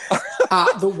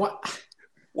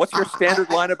 What's your standard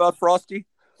line about Frosty?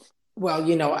 Well,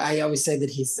 I always say that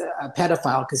he's a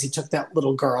pedophile because he took that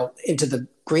little girl into the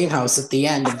greenhouse at the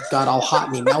end and got all hot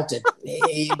and he melted.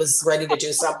 He was ready to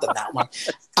do something, that one.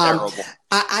 Terrible.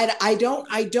 I don't.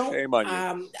 Shame on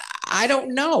you. I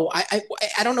don't know. I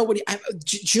don't know what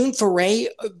June Foray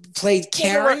played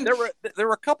Karen. There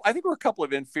were a couple. I think there were a couple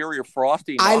of inferior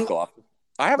Frosty knockoffs.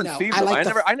 I haven't seen them.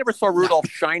 I never saw Rudolph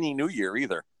Shiny New Year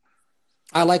either.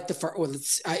 I like the first. Well,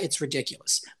 it's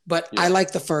ridiculous, but I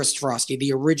like the first Frosty,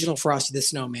 the original Frosty the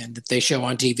Snowman that they show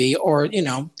on TV, or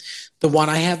the one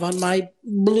I have on my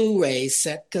Blu-ray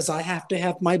set because I have to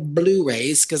have my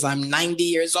Blu-rays because I'm 90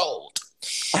 years old.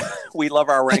 We love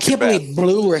our rank. I can't believe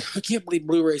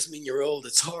Blu-rays mean you're old.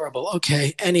 It's horrible.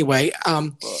 Okay. Anyway,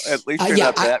 well, at least you're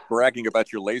not bragging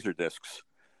about your laser discs.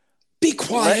 Be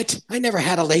quiet. I never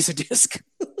had a laser disc.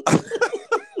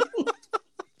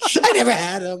 I never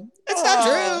had them. It's not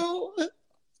true.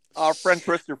 Our friend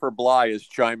Christopher Bly is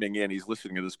chiming in. He's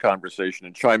listening to this conversation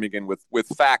and chiming in with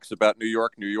facts about New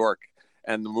York,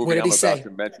 and the movie I'm about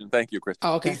to mention. Thank you, Chris.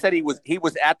 Oh, okay. He said he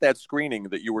was at that screening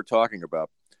that you were talking about,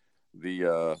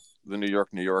 the New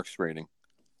York screening.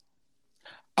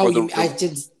 Oh, I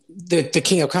did the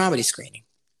King of Comedy screening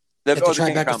at the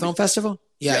Tribeca Film Festival.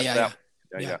 Yeah.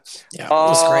 It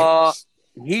was great.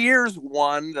 Here's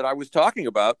one that I was talking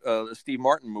about, the Steve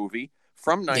Martin movie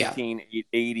from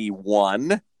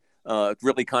 1981.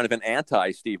 Really kind of an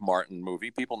anti-Steve Martin movie.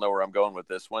 People know where I'm going with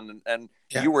this one. And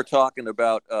you were talking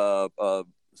about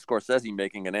Scorsese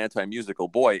making an anti-musical.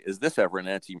 Boy, is this ever an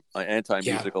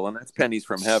anti-musical? And that's Pennies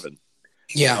from Heaven.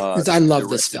 Yeah, I love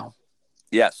this film.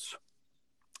 Yes.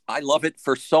 I love it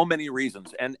for so many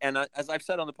reasons. And as I've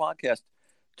said on the podcast,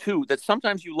 too, that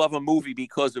sometimes you love a movie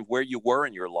because of where you were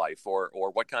in your life or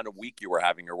what kind of week you were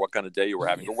having or what kind of day you were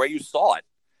having or where you saw it.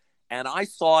 And I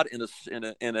saw it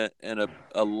in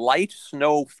a light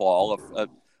snowfall,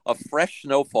 a fresh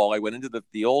snowfall. I went into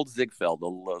the old Ziegfeld,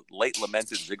 the late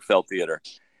lamented Ziegfeld Theater,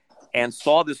 and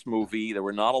saw this movie. There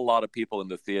were not a lot of people in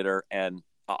the theater, and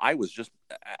I was just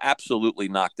absolutely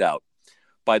knocked out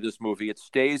by this movie. It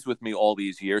stays with me all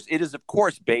these years. It is, of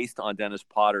course, based on Dennis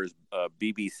Potter's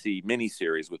BBC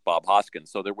miniseries with Bob Hoskins.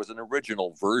 So there was an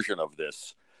original version of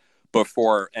this.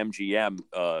 before MGM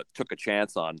took a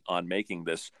chance on making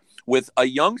this with a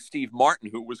young Steve Martin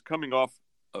who was coming off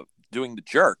of doing The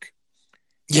Jerk.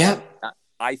 Yeah.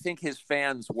 I think his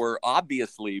fans were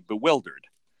obviously bewildered,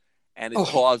 and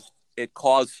it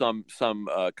caused some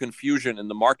confusion in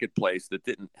the marketplace that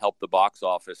didn't help the box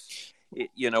office.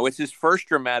 It's his first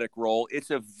dramatic role.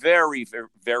 It's a very, very,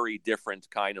 very different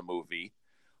kind of movie.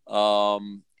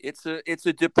 It's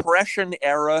a Depression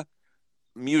era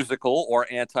musical or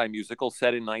anti-musical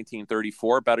set in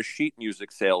 1934 about a sheet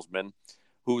music salesman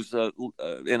who's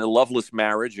in a loveless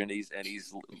marriage, and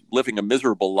he's living a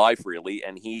miserable life, really,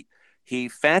 and he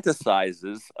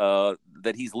fantasizes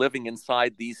that he's living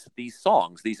inside these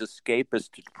songs, these escapist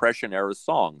Depression era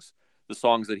songs, the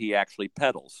songs that he actually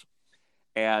peddles.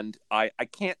 And I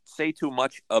can't say too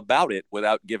much about it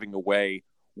without giving away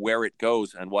where it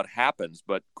goes and what happens.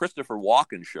 But Christopher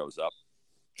Walken shows up.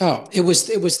 Oh, it was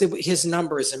his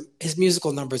numbers, and his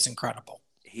musical number is incredible.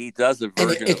 He does a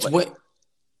version.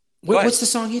 What's the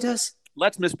song he does?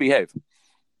 Let's Misbehave.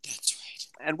 That's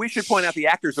right. And we should point out the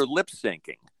actors are lip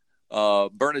syncing.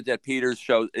 Bernadette Peters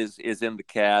is in the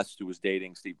cast, who was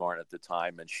dating Steve Martin at the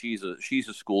time, and she's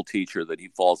a school teacher that he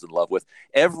falls in love with.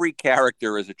 Every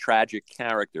character is a tragic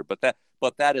character, but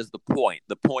that is the point.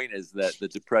 The point is that the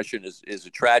Depression is a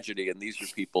tragedy, and these are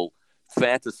people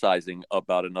fantasizing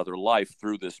about another life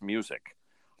through this music.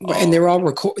 And they're all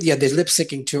they're lip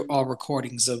syncing to all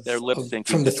recordings from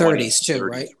the 30s too,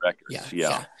 right? Records.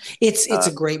 Yeah. It's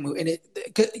a great movie,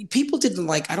 and people didn't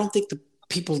like. I don't think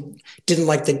people didn't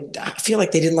like I feel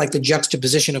like they didn't like the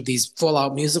juxtaposition of these full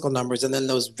out musical numbers and then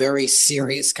those very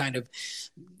serious kind of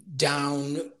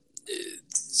down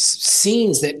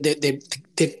scenes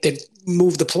that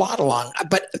move the plot along.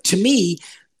 But to me,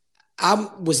 I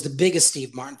was the biggest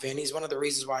Steve Martin fan. He's one of the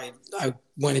reasons why I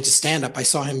went into stand-up. I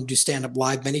saw him do stand-up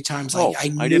live many times. I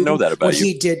didn't know that about you.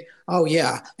 He did. Oh,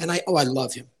 yeah. And I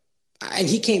love him. And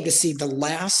he came to see the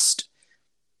last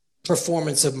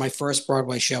performance of my first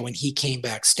Broadway show, and he came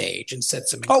backstage and said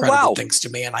some incredible things to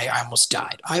me, and I almost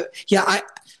died.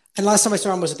 And last time I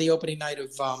saw him was at the opening night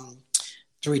of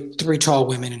Three Tall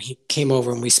Women, and he came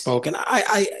over and we spoke. And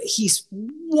he's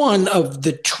one of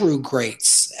the true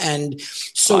greats. And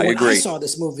so when I saw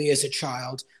this movie as a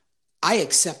child, I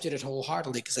accepted it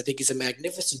wholeheartedly because I think he's a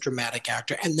magnificent dramatic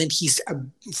actor. And then he's a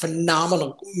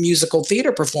phenomenal musical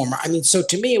theater performer. I mean, so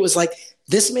to me, it was like,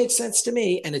 this makes sense to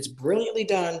me, and it's brilliantly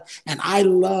done. And I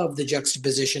love the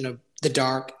juxtaposition of the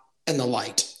dark and the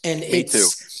light. And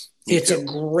it's a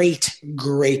great,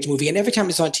 great movie. And every time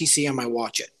it's on TCM, I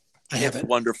watch it. I have it.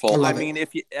 Wonderful. I mean,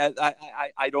 if you,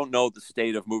 I don't know the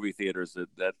state of movie theaters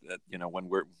that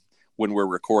when we're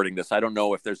recording this. I don't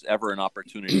know if there's ever an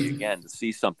opportunity again to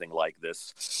see something like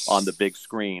this on the big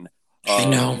screen. I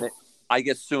know. I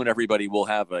guess soon everybody will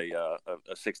have a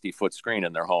 60-foot screen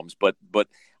in their homes. But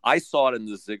I saw it in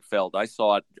the Ziegfeld. I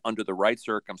saw it under the right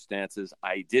circumstances.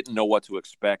 I didn't know what to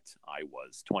expect. I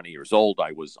was 20 years old.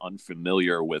 I was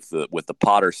unfamiliar with the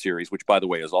Potter series, which, by the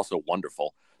way, is also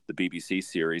wonderful. The BBC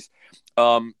series.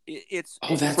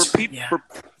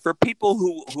 For people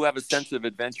who have a sense of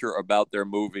adventure about their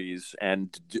movies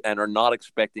and are not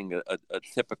expecting a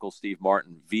typical Steve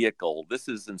Martin vehicle. This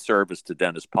is in service to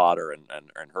Dennis Potter and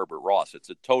Herbert Ross. It's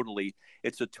a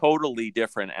totally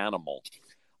different animal,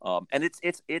 and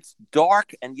it's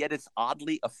dark and yet it's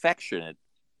oddly affectionate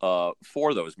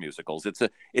for those musicals. It's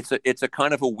a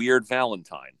kind of a weird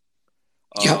Valentine.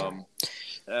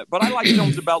 But I like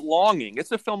films about longing.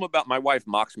 It's a film about, my wife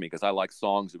mocks me because I like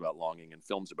songs about longing and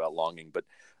films about longing. But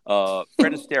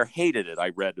Fred Astaire hated it, I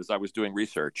read as I was doing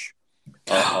research.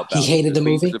 He hated the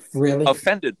movie? Really?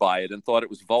 Offended by it and thought it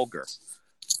was vulgar.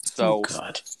 So,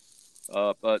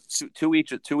 but to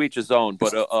each his own.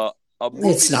 But a movie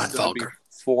it's not vulgar.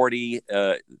 40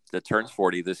 that turns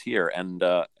 40 this year, and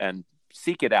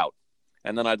seek it out.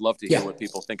 And then I'd love to hear what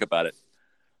people think about it.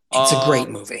 It's a great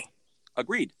movie.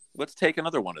 Agreed. Let's take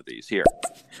another one of these here.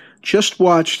 Just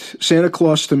watched Santa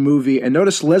Claus the movie, and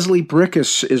notice Leslie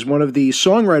Bricusse is one of the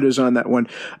songwriters on that one.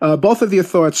 Both of your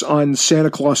thoughts on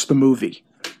Santa Claus the movie.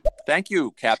 Thank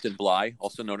you, Captain Bly,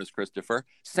 also known as Christopher.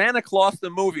 Santa Claus the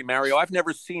movie, Mario. I've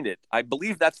never seen it. I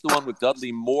believe that's the one with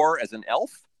Dudley Moore as an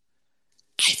elf.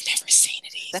 I've never seen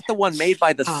it either. That's the one made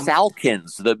by the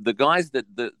Salkins, the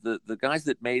guys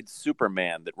that made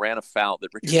Superman, that ran afoul.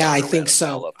 I think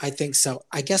so.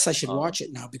 I guess I should watch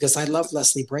it now because I love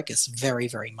Leslie Bricusse very,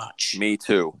 very much. Me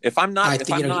too. If I'm not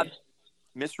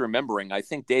misremembering, I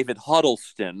think David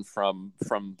Huddleston from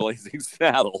Blazing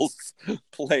Saddles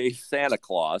plays Santa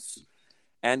Claus.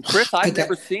 And Chris, I've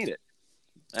never seen it.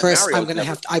 Chris, I'm going to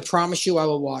have to, I promise you I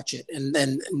will watch it and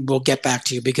then we'll get back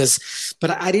to you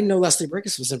but I didn't know Leslie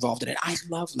Bricusse was involved in it. I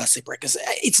love Leslie Bricusse.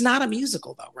 It's not a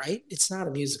musical though, right? It's not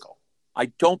a musical. I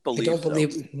don't believe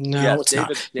no, yes,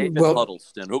 it's David not.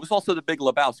 Huddleston, who was also the Big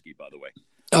Lebowski, by the way.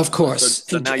 Of course.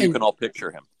 So now you can all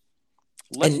picture him.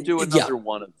 Let's do another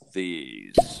one of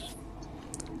these.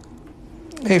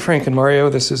 Hey, Frank and Mario.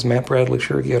 This is Matt Bradley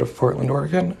Shergi out of Portland,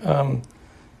 Oregon.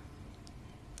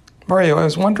 Mario, I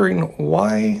was wondering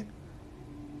why,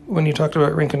 when you talked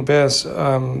about Rankin Bass,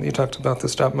 you talked about the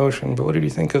stop motion, but what did you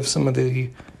think of some of the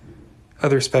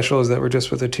other specials that were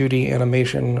just with a 2D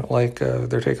animation, like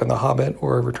their take on The Hobbit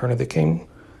or Return of the King?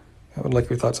 I would like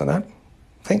your thoughts on that.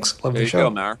 Thanks. Love the show. There you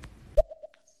go, Mar.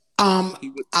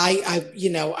 I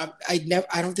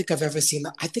don't think I've ever seen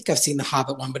I think I've seen the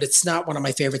Hobbit one, but it's not one of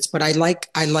my favorites. But I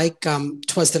like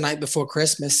 'Twas the Night Before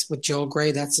Christmas with Joel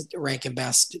Grey. That's Rankin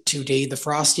Bass 2D. The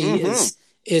Frosty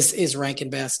is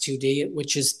Rankin Bass 2D,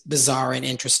 which is bizarre and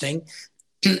interesting.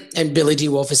 And Billy D.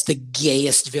 Wolfe is the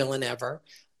gayest villain ever.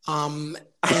 And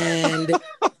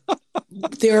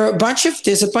there's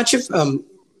a bunch of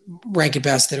Rankin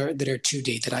Bass that are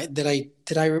 2D that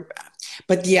I.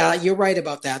 But yeah, you're right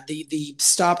about that. The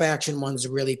stop action ones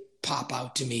really pop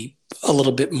out to me a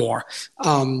little bit more.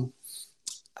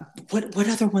 What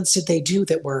other ones did they do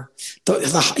that were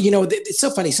it's so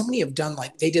funny. So many have done,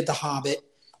 like they did The Hobbit.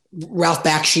 Ralph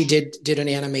Bakshi did an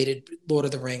animated Lord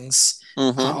of the Rings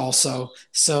also.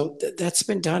 So that's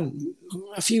been done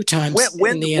a few times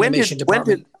in the animation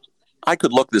department. I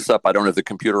could look this up. I don't have the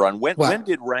computer on. When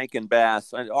did Rankin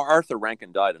Bass, Arthur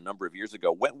Rankin died a number of years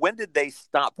ago. When did they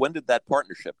stop? When did that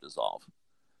partnership dissolve?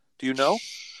 Do you know?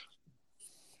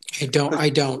 I don't.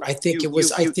 I think it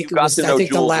was the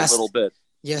last. A little bit.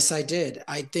 Yes, I did.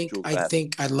 I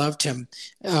think I loved him.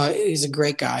 He's a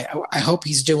great guy. I hope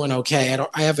he's doing okay.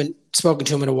 I haven't spoken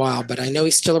to him in a while, but I know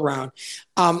he's still around.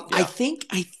 I think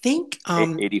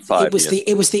 85. It was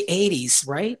the 80s,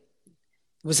 right?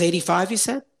 It was 85, you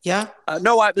said? Yeah.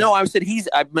 No. I said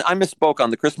I misspoke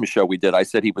on the Christmas show we did. I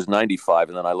said he was 95,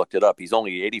 and then I looked it up. He's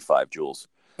only 85, Jules.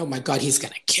 Oh my God, he's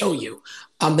gonna kill you.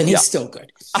 Then he's still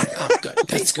good. Good.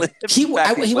 That's good. He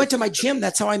went to my gym.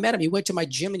 That's how I met him. He went to my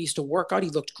gym and he used to work out. He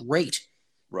looked great.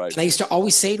 Right. And I used to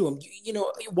always say to him,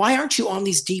 why aren't you on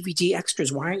these DVD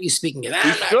extras? Why aren't you speaking? I'm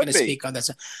not going to speak on this.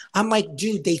 I'm like,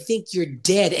 dude, they think you're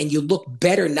dead and you look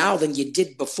better now than you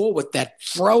did before with that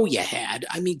fro you had.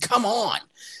 I mean, come on.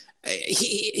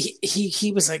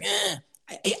 He was like,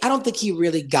 I don't think he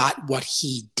really got what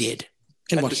he did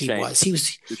and what he was. He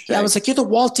was. I was like, you're the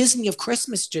Walt Disney of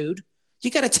Christmas, dude.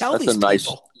 You got to tell these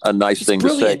people. A nice thing to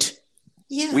say.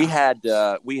 Yeah. We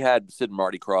had Sid and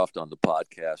Marty Krofft on the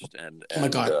podcast, and oh my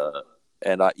God.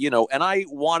 And I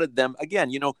wanted them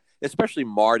again, especially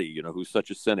Marty, who's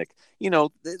such a cynic. A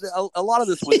lot of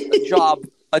this was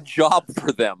a job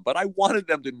for them, but I wanted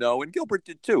them to know, and Gilbert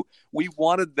did too. We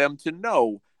wanted them to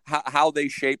know how they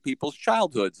shape people's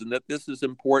childhoods, and that this is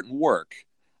important work.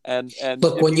 And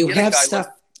look, when you have stuff,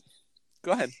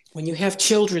 go ahead. When you have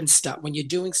children's stuff, when you're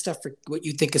doing stuff for what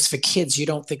you think is for kids, you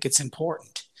don't think it's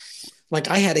important. Like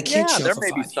I had a kids show for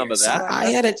 5 years. Some of that.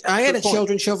 I had a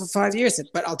children's show for 5 years,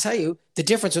 but I'll tell you the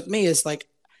difference with me is like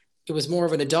it was more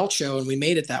of an adult show, and we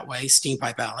made it that way,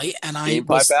 Steampipe Alley. And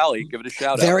Steampipe Alley, give it a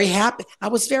shout out. Very happy. I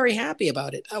was very happy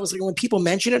about it. I was like, when people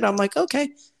mention it, I'm like, okay.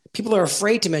 People are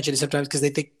afraid to mention it sometimes because they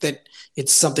think that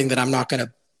it's something that I'm not going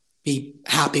to be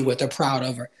happy with or proud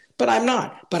over. But I'm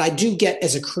not. But I do get,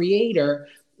 as a creator,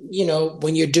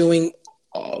 when you're doing,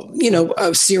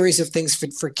 a series of things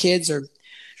for kids or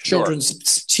children's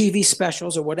TV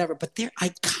specials or whatever, but they're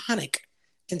iconic.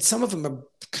 And some of them are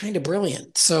kind of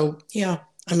brilliant. So, yeah,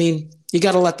 I mean, you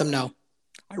got to let them know.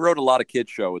 I wrote a lot of kid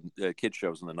shows in the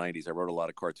 90s. I wrote a lot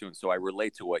of cartoons, so I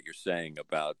relate to what you're saying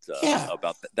about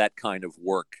that kind of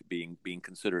work being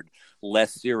considered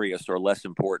less serious or less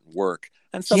important work.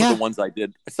 And some of the ones I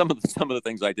did, some of the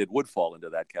things I did would fall into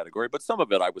that category, but some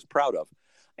of it I was proud of.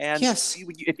 And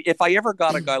if I ever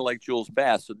got a guy like Jules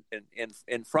Bass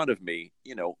in front of me,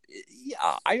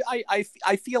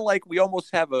 I feel like we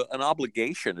almost have an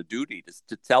obligation, a duty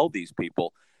to tell these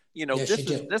people.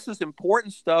 This is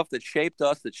important stuff that shaped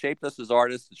us as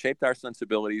artists, that shaped our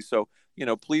sensibilities. So,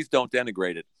 please don't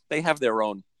denigrate it. They have their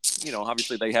own,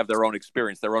 obviously they have their own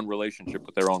experience, their own relationship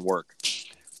with their own work.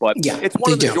 But it's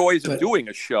one of the joys of doing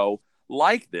a show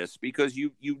like this, because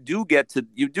you do get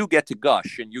to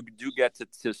gush, and you do get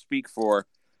to speak for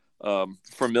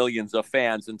millions of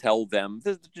fans and tell them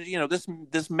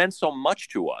this meant so much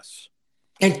to us.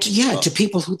 And to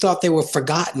people who thought they were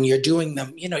forgotten, you're doing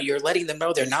them, you're letting them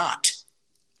know they're not.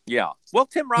 Yeah. Well,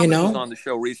 Tim Robbins was on the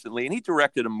show recently, and he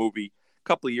directed a movie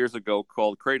couple of years ago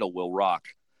called Cradle Will Rock.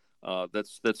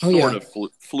 That's yeah. of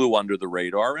flew under the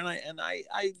radar, and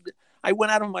I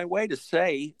went out of my way to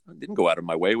say, I didn't go out of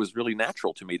my way. It was really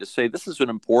natural to me to say this is an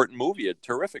important movie, a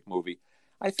terrific movie.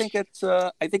 I think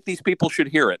these people should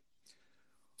hear it.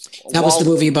 That was the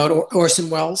movie about Orson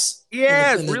Welles.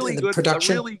 Yeah, in the really good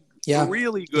production.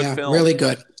 Really good film. Really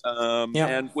good.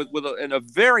 And with a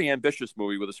very ambitious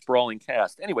movie with a sprawling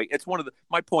cast. Anyway,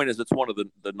 my point is it's one of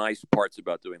the nice parts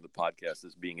about doing the podcast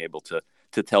is being able to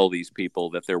tell these people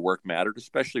that their work mattered,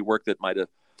 especially work that might have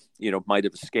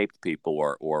escaped people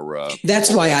or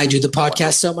that's why I do the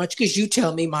podcast so much, because you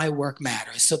tell me my work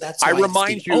matters. So that's why I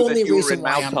remind you that you were in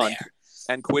Mouse Mouse Hunt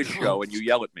and Quiz Show and you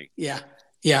yell at me. Yeah,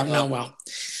 no, well.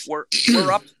 We're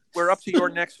up to your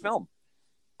next film.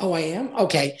 Oh, I am?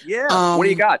 Okay. Yeah. What do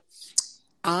you got?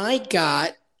 I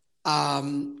got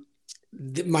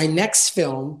my next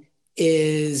film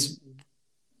is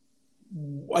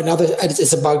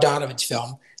it's a Bogdanovich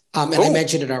film. And I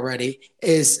mentioned it already.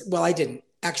 I didn't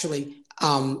actually.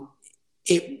 I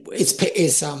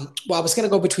was going to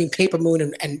go between Paper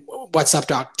Moon and What's Up,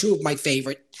 Doc? Two of my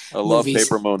favorite love movies.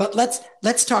 Paper Moon. But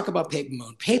let's talk about Paper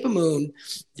Moon. Paper Moon.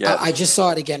 Yes. I just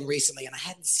saw it again recently, and I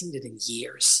hadn't seen it in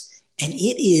years. And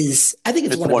I think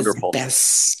it's one wonderful. Of his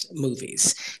best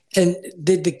movies. And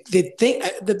the thing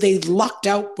that they lucked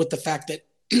out with the fact that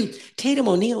Tatum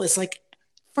O'Neal is like,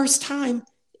 first time,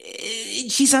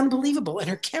 she's unbelievable. And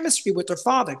her chemistry with her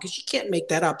father, because you can't make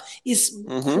that up, is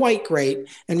quite great.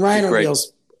 And Ryan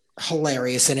O'Neal's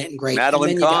hilarious in it and great. Madeline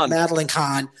and then Kahn. You got Madeline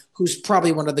Kahn, who's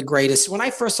probably one of the greatest. When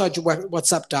I first saw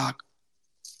What's Up, Doc?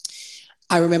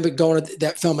 I remember going to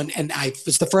that film, and it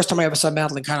was the first time I ever saw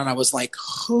Madeline Kahn, and I was like,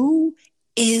 who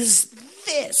is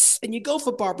this? And you go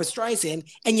for Barbra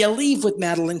Streisand, and you leave with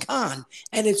Madeline Kahn.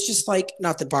 And it's just like,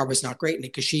 not that Barbara's not great in it,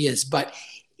 because she is, but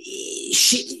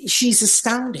she's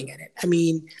astounding in it. I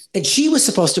mean, and she was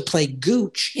supposed to play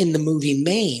Gooch in the movie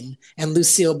Mame, and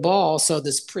Lucille Ball saw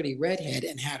this pretty redhead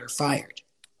and had her fired.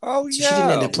 Oh, yeah. So she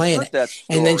didn't end up playing it.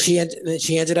 And then she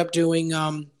ended up doing...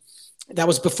 that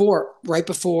was right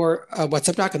before What's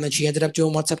Up, Doc? And then she ended up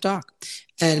doing What's Up, Doc?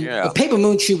 And Paper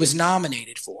Moon she was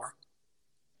nominated for,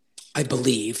 I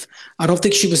believe. I don't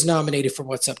think she was nominated for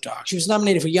What's Up, Doc? She was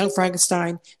nominated for Young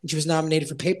Frankenstein, and she was nominated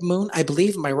for Paper Moon, I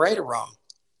believe. Am I right or wrong?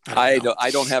 I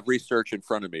don't have research in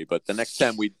front of me, but the next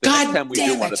time we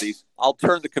do one of these, I'll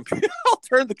turn the computer.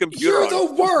 You're on.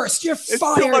 The worst. You're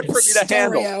fired. Too much for me to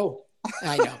handle.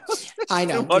 I know.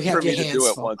 Too much you have for me your to do hands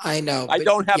it full. once. I know. I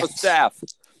don't have a staff.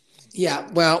 Yeah,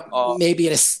 well, maybe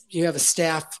you have a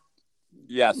staff.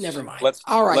 Yes. Never mind.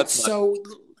 All right.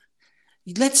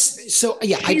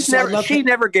 She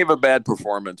never gave a bad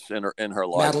performance in her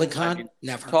life. Madeline Kahn,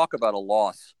 never. Talk about a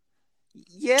loss.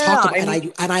 Yeah,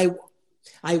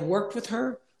 I worked with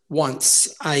her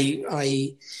once.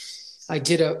 I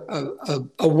did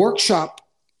a workshop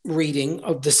reading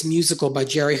of this musical by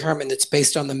Jerry Herman that's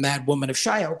based on the Mad Woman of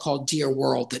Shiloh called Dear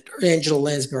World that Angela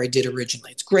Lansbury did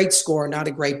originally. It's a great score, not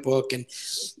a great book, and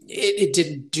it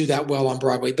didn't do that well on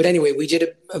Broadway. But anyway, we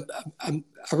did a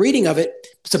reading of it.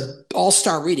 It's an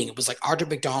all-star reading. It was like Arthur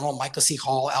McDonald, Michael C.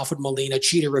 Hall, Alfred Molina,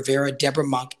 Cheetah Rivera, Deborah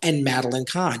Monk, and Madeline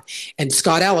Kahn. And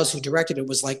Scott Ellis, who directed it,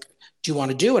 was like, do you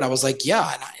want to do it? I was like,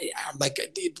 yeah. And I'm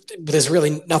like, there's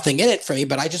really nothing in it for me,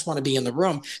 but I just want to be in the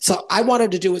room. So I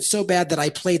wanted to do it so bad that I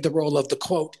played the role of the,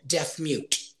 quote, deaf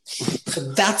mute.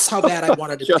 So that's how bad I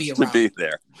wanted to be around. Just to be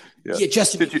there. Yeah,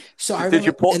 just to be. So I did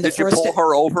you pull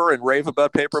her over and rave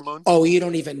about Paper Moon? Oh, you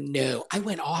don't even know. I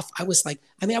went off. I was like,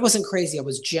 I wasn't crazy. I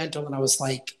was gentle. And I was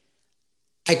like,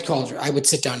 I'd call her. I would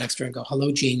sit down next to her and go,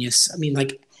 hello, genius.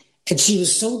 And she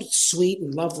was so sweet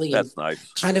and lovely. That's and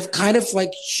nice. Kind of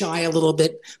like shy a little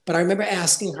bit. But I remember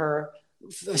asking her,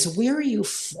 I said, where are you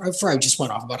from? I just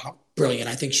went off about how brilliant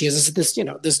I think she is. I said,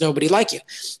 there's nobody like you.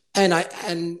 And I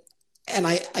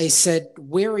said,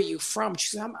 where are you from?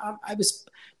 She said, I was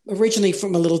originally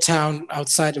from a little town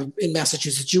outside in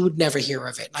Massachusetts. You would never hear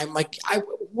of it. And I'm like,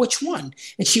 which one?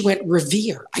 And she went,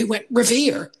 Revere. I went,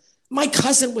 Revere? My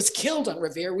cousin was killed on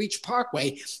Revere Beach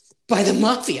Parkway by the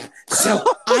mafia. So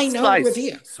I know nice.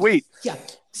 Revere. Sweet. Yeah.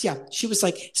 She was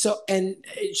like, so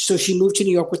she moved to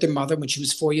New York with her mother when she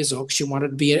was 4 years old. She wanted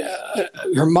to be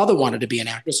her mother wanted to be an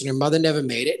actress, and her mother never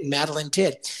made it, and Madeline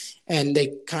did. And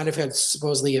they kind of had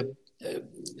supposedly a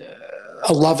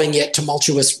loving yet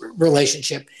tumultuous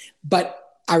relationship. But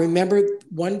I remember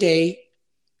one day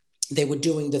they were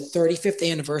doing the 35th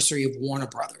anniversary of Warner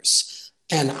Brothers.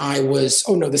 And I was,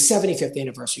 the 75th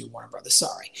anniversary of Warner Brothers,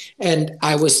 sorry. And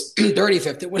I was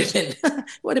 35th. It would have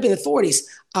been the 40s.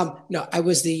 No, I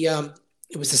was the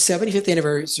it was the 75th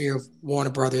anniversary of Warner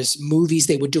Brothers movies.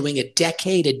 They were doing a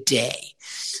decade a day.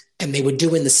 And they were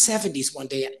doing the 70s one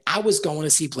day. And I was going to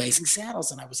see Blazing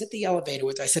Saddles. And I was at the elevator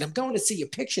with her. I said, I'm going to see your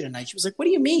picture tonight. She was like, what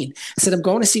do you mean? I said, I'm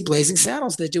going to see Blazing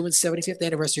Saddles. They're doing 75th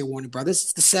anniversary of Warner Brothers.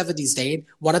 It's the 70s day. And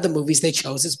one of the movies they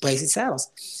chose is Blazing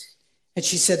Saddles. And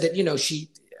she said that,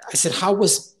 I said, how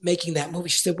was making that movie?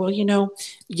 She said, well,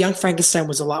 Young Frankenstein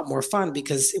was a lot more fun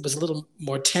because it was a little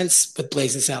more tense with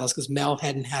Blazing Saddles because Mel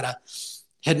hadn't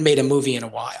made a movie in a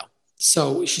while.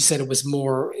 So she said it was a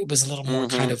little more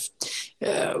kind of,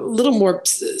 a little more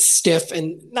stiff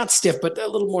and not stiff, but a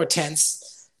little more tense.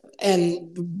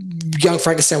 And Young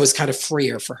Frankenstein was kind of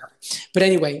freer for her. But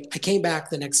anyway, I came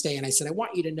back the next day and I said, I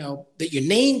want you to know that your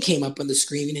name came up on the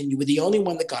screen and you were the only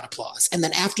one that got applause. And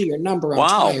then after your number on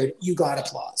Tired, you got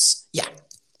applause. Yeah.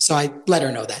 So I let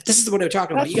her know that. This is what we're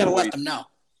talking about. You got to let them know.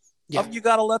 Yeah. You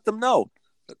got to let them know.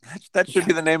 That should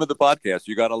be the name of the podcast.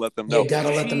 You got to let them know. You got to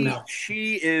let them know.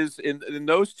 She is in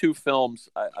those two films,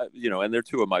 and they're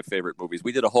two of my favorite movies.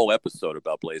 We did a whole episode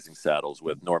about Blazing Saddles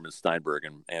with Norman Steinberg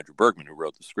and Andrew Bergman, who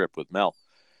wrote the script with Mel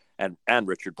and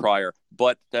Richard Pryor.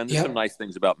 But then there's some nice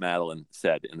things about Madeline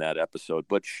said in that episode.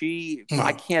 But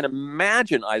I can't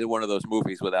imagine either one of those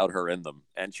movies without her in them.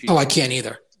 And I can't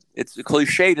either. It's a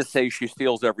cliche to say she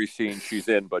steals every scene she's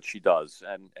in, but she does.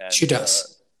 And she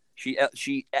does.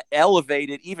 She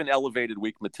elevated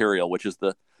weak material, which is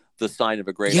the sign of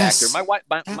a great actor. My wife,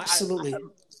 absolutely.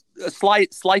 A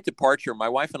slight departure. My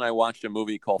wife and I watched a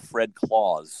movie called Fred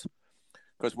Claus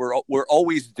because we're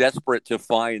always desperate to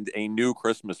find a new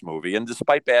Christmas movie, and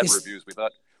despite bad reviews, we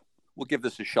thought we'll give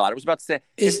this a shot. It was about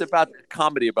it's about a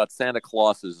comedy about Santa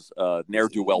Claus's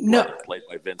ne'er-do-well brother, played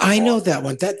by Vince Vaughn. I know that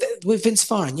one. That with Vince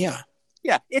Vaughn, yeah.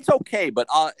 Yeah, it's okay, but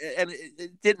and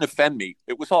it didn't offend me.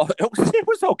 It was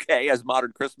okay as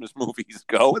modern Christmas movies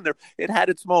go, and it had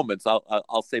its moments.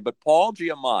 I'll say, but Paul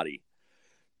Giamatti,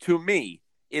 to me,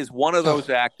 is one of those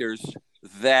actors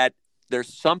that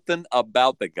there's something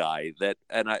about the guy that,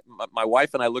 and my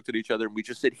wife and I looked at each other and we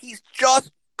just said, he's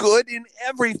just good in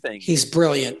everything. He's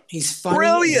brilliant. He's funny.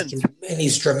 Brilliant, and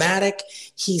he's dramatic.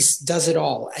 He does it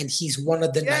all, and he's one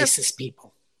of the nicest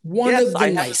people. One of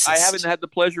the nicest. I haven't had the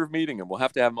pleasure of meeting him. We'll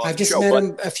have to have him on I've just met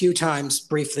him a few times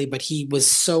briefly, but he was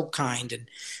so kind, and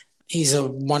he's a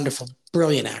wonderful,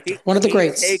 brilliant actor. One of the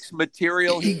greats. He takes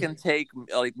material. He can take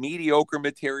like mediocre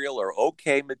material or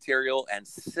okay material and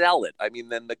sell it. I mean,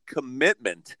 then the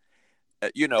commitment,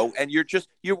 and you're just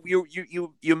you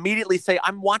immediately say,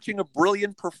 I'm watching a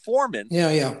brilliant performance.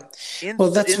 Yeah.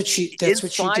 That's what she did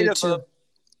too.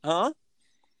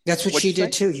 That's what she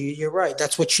did too. You're right.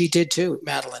 That's what she did too,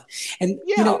 Madeline. And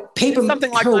Paper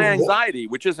something like My Anxiety,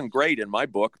 which isn't great in my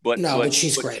book, but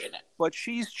she's great in it. But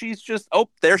she's just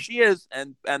there she is,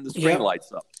 and the screen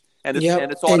lights up, and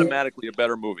it's automatically a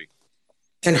better movie.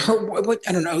 And her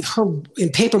in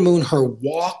Paper Moon, her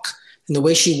walk and the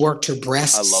way she worked her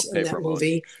breasts in that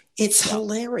movie, it's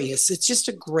hilarious. It's just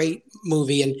a great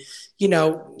movie, and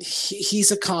he's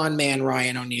a con man,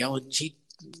 Ryan O'Neal, and he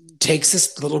takes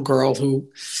this little girl who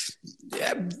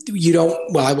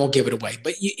I won't give it away,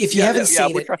 but if you haven't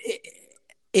seen it,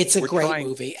 it's a great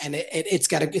movie, and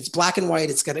it's black and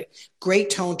white. It's got a great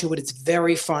tone to it. It's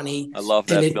very funny. I love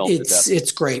that film.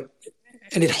 It's great,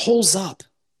 and it holds up.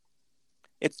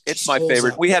 It's my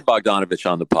favorite. We had Bogdanovich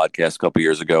on the podcast a couple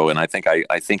years ago, and I think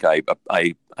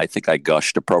I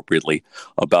gushed appropriately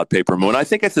about Paper Moon. I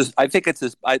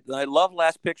love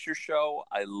Last Picture Show.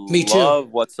 Me too.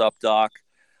 Love What's Up, Doc.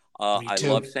 I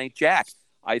love St. Jack.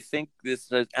 I think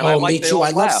this is, and me too.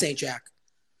 I love St. Jack.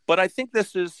 But I think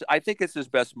it's his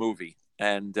best movie,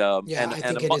 and a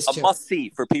must see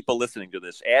for people listening to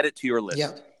this. Add it to your list.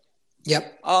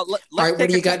 Yep. All right, what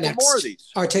do you got next? More of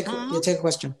these. All right, take a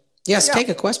question. Yes, take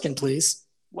a question, please.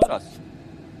 Let us.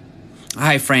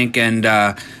 Hi, Frank and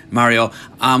Mario.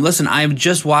 Listen, I'm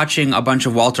just watching a bunch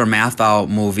of Walter Matthau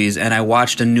movies, and I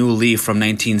watched A New Leaf from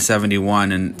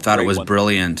 1971 and thought it was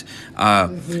brilliant.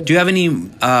 Do you have any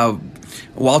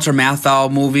Walter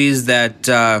Matthau movies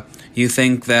that you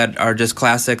think that are just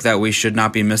classic that we should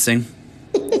not be missing?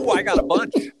 Oh, I got a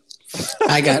bunch.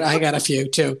 I got a few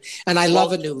too, and I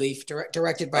love A New Leaf,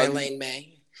 directed by Elaine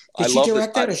May. Did she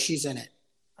direct that, or she's in it?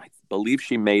 I believe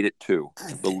she made it too.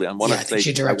 I think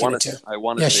she directed it too. I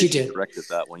want to say she directed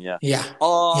that one. Yeah.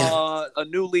 A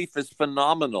New Leaf is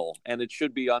phenomenal, and it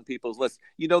should be on people's lists.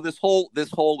 This whole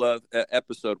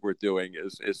episode we're doing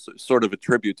is sort of a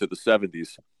tribute to the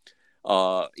 70s.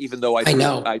 Even though I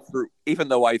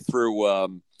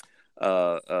threw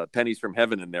Pennies from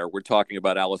Heaven in there, we're talking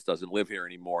about Alice Doesn't Live Here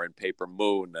Anymore and Paper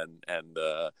Moon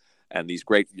and these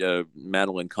great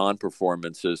Madeline Kahn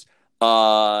performances.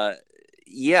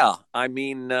 Yeah, I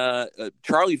mean,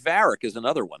 Charlie Varick is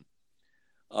another one.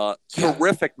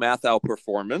 Terrific Mathau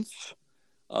performance,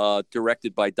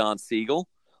 directed by Don Siegel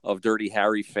of Dirty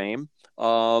Harry fame.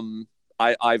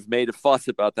 I've made a fuss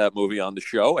about that movie on the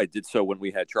show. I did so when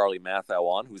we had Charlie Mathau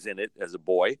on, who's in it as a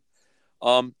boy.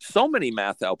 So many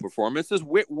Mathau performances.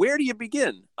 Where do you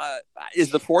begin? Is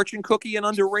The Fortune Cookie an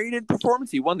underrated performance?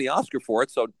 He won the Oscar for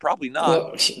it, so probably not.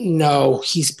 Well, no,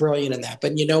 he's brilliant in that.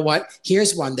 But you know what?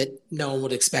 Here's one that no one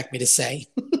would expect me to say.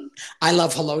 I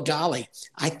love Hello, Dolly.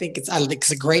 I think it's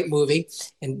a great movie,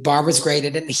 and Barbara's great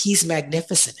in it, and he's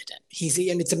magnificent in it.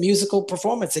 And it's a musical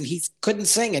performance, and he couldn't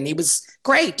sing, and he was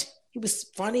great. He was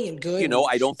funny and good. You know,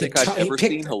 I don't think I've ever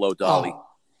seen Hello, Dolly.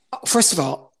 First of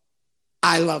all,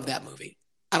 I love that movie.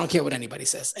 I don't care what anybody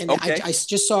says. And I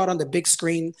just saw it on the big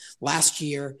screen last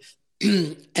year,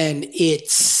 and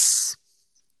it's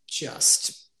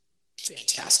just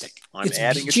fantastic.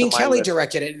 Gene Kelly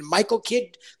directed it, and Michael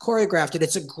Kidd choreographed it.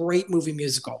 It's a great movie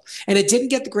musical. And it didn't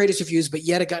get the greatest reviews, but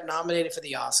yet it got nominated for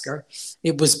the Oscar.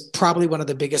 It was probably one of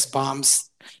the biggest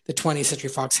bombs the 20th Century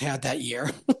Fox had that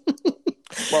year.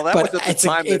 Well, that was at the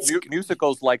time that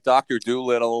musicals like Dr.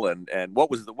 Dolittle and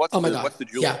what's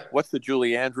the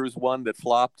Julie Andrews one that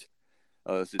flopped?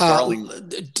 Darling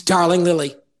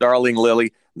Lily. Darling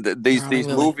Lily. These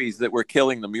movies that were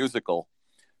killing the musical.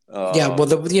 And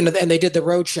they did the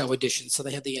Roadshow edition, so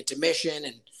they had the intermission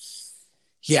and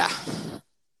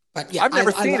But yeah, I've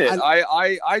never seen it.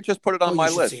 I just put it on my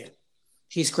list.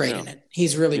 He's great in it.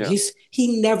 He's really he's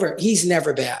never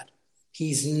bad.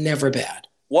 He's never bad.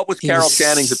 What was Carol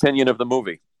Channing's opinion of the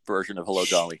movie version of Hello,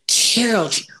 Dolly?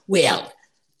 Well,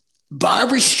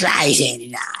 Barbara Streisand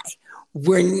and I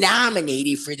were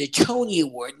nominated for the Tony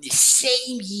Award in the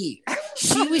same year.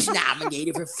 She was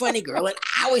nominated for Funny Girl, and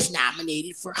I was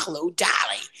nominated for Hello, Dolly,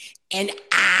 and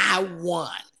I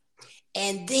won.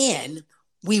 And then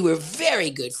we were very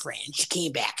good friends. She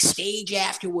came backstage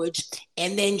afterwards,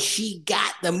 and then she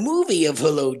got the movie of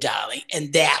Hello, Dolly,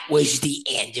 and that was the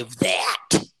end of that.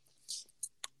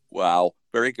 Wow,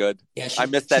 very good. Yeah, I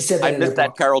missed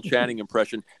that Carol Channing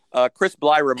impression. Chris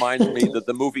Bly reminds me that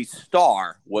the movie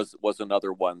Star was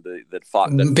another one that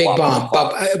fought that big bomb.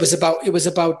 It was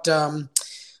about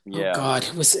yeah. Oh God,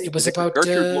 it was about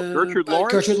Gertrude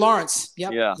Lawrence. Gertrude Lawrence.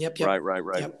 Yep. Yeah. Yep.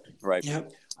 Right.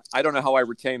 Yep. I don't know how I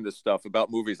retain this stuff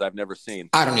about movies I've never seen.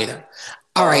 I don't either.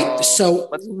 All right, so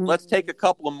let's take a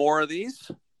couple of more of these,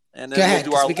 and then go ahead,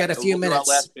 we'll do our, we got a few minutes.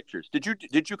 Our last pictures.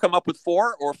 Did you come up with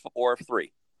 4 or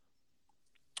 3?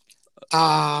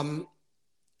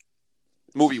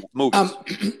 Movies.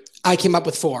 I came up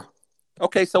with 4.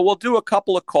 Okay, so we'll do a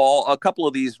couple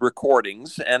of these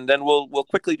recordings, and then we'll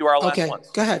quickly do our last ones.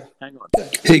 Go ahead. Hang on.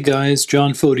 Hey guys,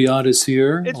 John Fodiatis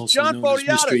here, it's also John known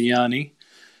Fodiatis. as Mr. Yanni.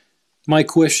 My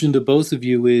question to both of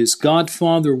you is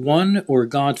Godfather 1 or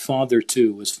Godfather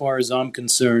 2? As far as I'm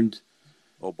concerned,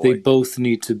 they both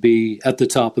need to be at the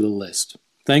top of the list.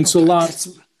 Thanks a lot.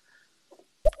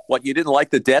 What, you didn't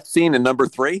like the death scene in number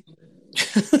 3?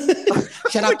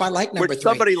 Shut up! I like number 3.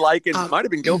 Somebody likened, might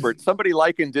have been Gilbert. Somebody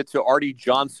likened it to Artie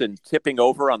Johnson tipping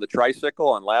over on the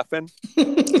tricycle and laughing.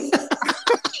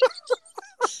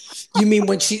 You mean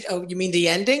when she? Oh, you mean the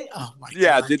ending? Oh my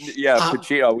God!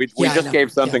 Pacino. We just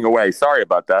gave something away. Sorry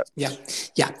about that. Yeah.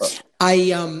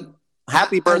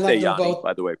 Happy birthday, Yanni!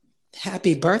 By the way,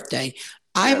 happy birthday.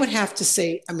 I would have to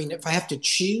say. I mean, if I have to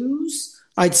choose,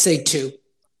 I'd say 2.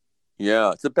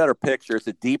 Yeah, it's a better picture. It's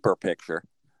a deeper picture.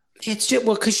 It's just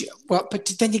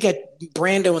but then you get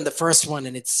Brando in the first one,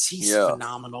 and he's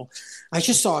phenomenal. I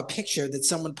just saw a picture that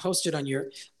someone posted on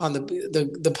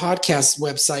the podcast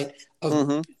website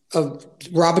of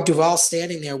Robert Duvall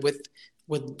standing there with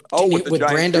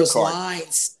Brando's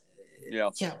lines. Yeah,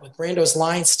 with Brando's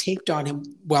lines taped on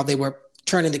him while they were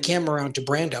turning the camera around to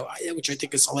Brando, which I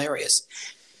think is hilarious.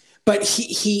 But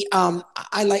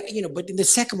I like, but in the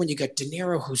second one you got De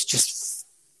Niro, who's just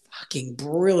fucking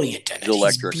brilliant in it.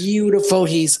 He's beautiful.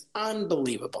 He's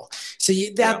unbelievable. So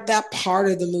that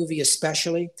part of the movie,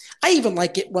 especially, I even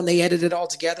like it when they edit it all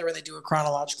together and they do it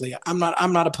chronologically. I'm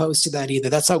not opposed to that either.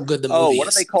 That's how good the movie is. What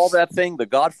do they call that thing? The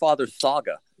Godfather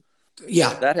Saga.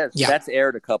 Yeah, that's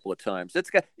aired a couple of times.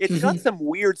 It's got some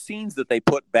weird scenes that they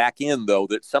put back in though,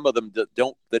 that some of them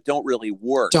don't really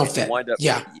work. Don't fit.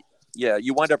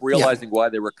 You wind up realizing why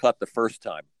they were cut the first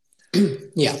time.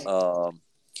 Yeah.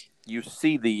 You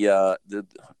see the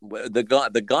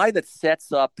guy that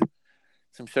sets up.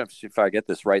 If I get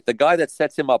this right, the guy that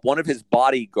sets him up, one of his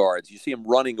bodyguards. You see him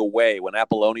running away when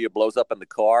Apollonia blows up in the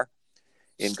car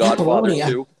in Godfather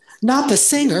 2. Not the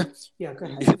singer. Yeah, go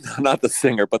ahead. Not the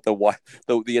singer, but the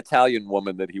Italian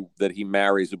woman that he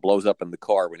marries, who blows up in the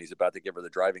car when he's about to give her the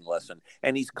driving lesson,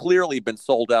 and he's clearly been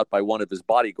sold out by one of his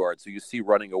bodyguards, who you see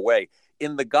running away.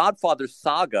 In the Godfather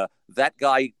saga, that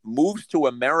guy moves to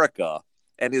America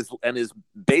and is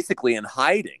basically in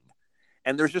hiding.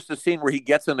 And there's just a scene where he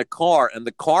gets in a car and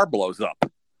the car blows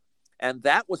up, and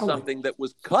that was something that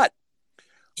was cut.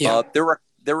 Yeah, there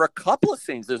were a couple of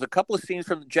scenes. There's a couple of scenes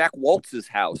from Jack Woltz's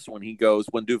house when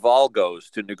Duvall goes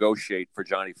to negotiate for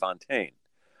Johnny Fontaine.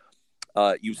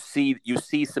 You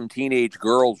see some teenage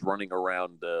girls running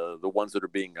around, the ones that are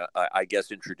being, I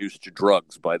guess, introduced to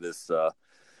drugs by this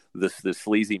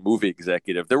sleazy movie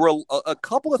executive. There were a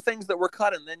couple of things that were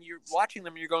cut, and then you're watching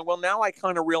them and you're going, well, now I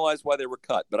kind of realize why they were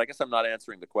cut, but I guess I'm not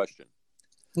answering the question.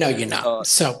 No, you're not.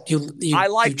 So you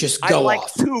just go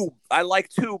off. I like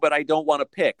two, but I don't want to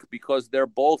pick because they're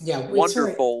both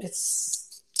wonderful.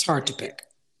 It's hard to pick.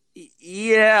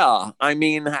 Yeah, I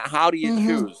mean, how do you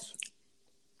choose?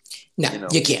 No,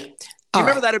 you can't. You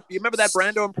remember that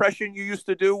Brando impression you used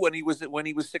to do when he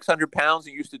was 600 pounds?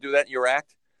 You used to do that in your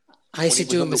act. I used to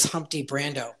do him as Humpty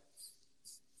Brando.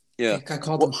 Yeah, I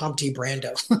called him Humpty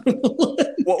Brando.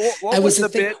 What was the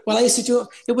bit? Well, I used to do it.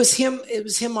 It was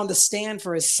him on the stand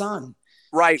for his son.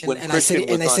 Right. And I said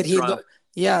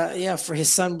for his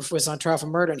son was on trial for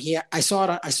murder, and I saw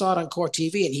it on Court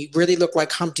TV, and he really looked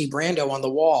like Humpty Brando on the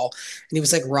wall, and he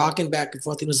was like rocking back and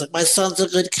forth. He was like, "My son's a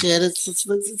good kid.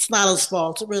 It's not his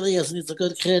fault. It really isn't. He's a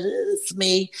good kid. It's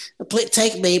me.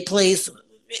 Take me, please.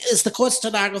 It's the court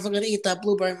stenographer. I'm going to eat that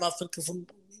blueberry muffin because I'm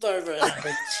very, very happy."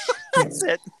 That's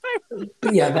it.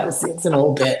 Yeah, it's an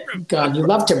old bit. God, you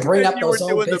love to bring up those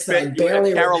old bits that I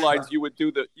barely Caroline's, you would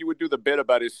do the bit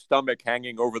about his stomach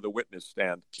hanging over the witness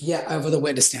stand. Yeah, over the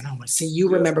witness stand. Oh, see, you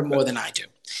remember more than I do.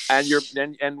 And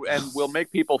we'll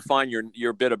make people find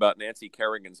your bit about Nancy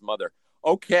Kerrigan's mother.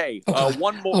 Okay.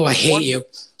 One more. Oh, I hate you.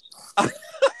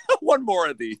 One more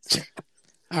of these.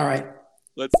 All right.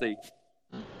 Let's see.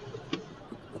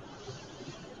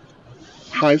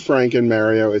 Hi, Frank and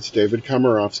Mario. It's David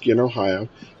Komorowski in Ohio.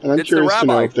 And I'm curious to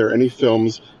know if there are any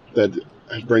films that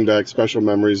bring back special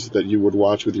memories that you would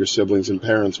watch with your siblings and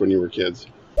parents when you were kids.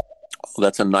 Well,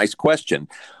 that's a nice question.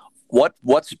 What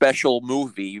special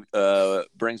movie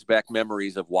brings back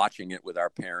memories of watching it with our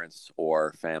parents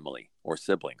or family or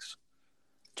siblings?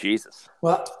 Jesus.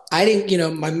 Well, I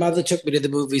didn't, my mother took me to the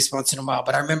movies once in a while,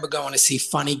 but I remember going to see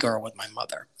Funny Girl with my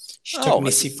mother. She took me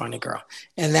to see Funny Girl.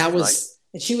 And that was... Nice.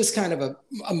 And she was kind of a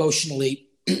emotionally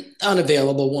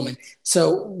unavailable woman.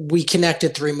 So we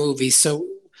connected through movies. So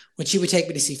when she would take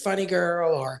me to see Funny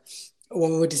Girl or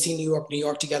when we went to see New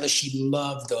York together, she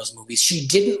loved those movies. She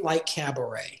didn't like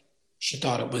Cabaret. She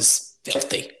thought it was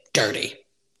filthy, dirty,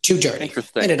 too dirty.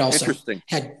 Interesting. And it also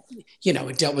had,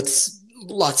 it dealt with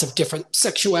lots of different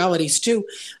sexualities too,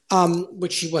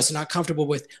 which she was not comfortable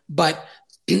with. But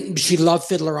she loved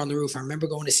Fiddler on the Roof. I remember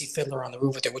going to see Fiddler on the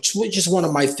Roof with her, which is one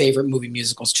of my favorite movie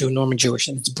musicals too, Norman Jewish,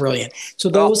 and it's brilliant. So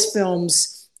those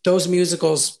films, those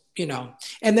musicals,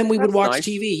 and then we would watch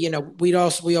TV.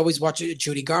 We always watch a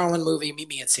Judy Garland movie. Meet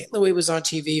Me in St. Louis was on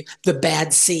TV. The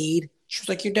Bad Seed. She was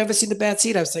like, "You've never seen The Bad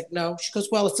Seed?" I was like, "No." She goes,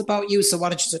 "Well, it's about you, so why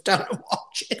don't you sit down and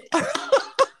watch it?"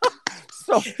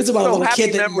 It's about a little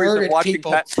kid that murdered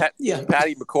people.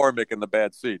 Patty McCormick in The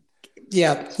Bad Seed.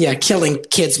 Yeah, killing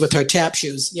kids with her tap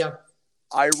shoes. Yeah.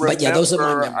 I remember, those are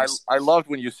my memories. I loved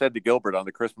when you said to Gilbert on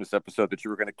the Christmas episode that you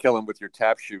were going to kill him with your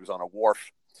tap shoes on a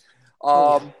wharf.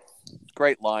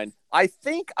 Great line. I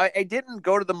think I didn't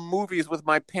go to the movies with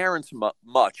my parents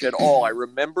much at all. I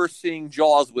remember seeing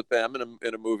Jaws with them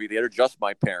in a movie theater, just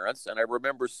my parents. And I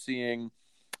remember seeing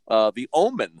The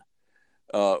Omen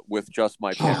with just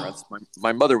my parents.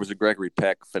 My mother was a Gregory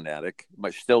Peck fanatic.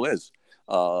 She still is.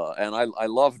 And I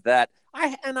loved that.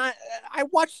 I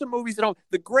watched some movies at home.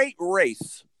 The Great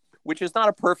Race, which is not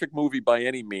a perfect movie by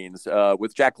any means,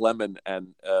 with Jack Lemmon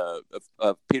and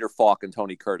Peter Falk and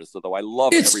Tony Curtis. Although I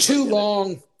love it's too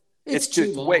long. It's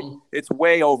too long. It's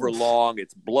way over long.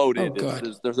 It's bloated.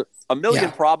 There's a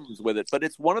million problems with it. But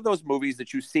it's one of those movies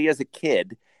that you see as a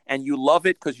kid and you love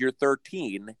it because you're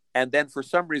 13, and then for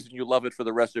some reason you love it for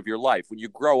the rest of your life. When you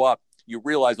grow up, you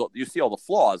realize you see all the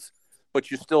flaws,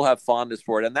 but you still have fondness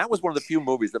for it. And that was one of the few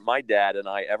movies that my dad and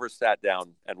I ever sat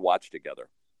down and watched together.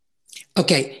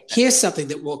 Okay, here's something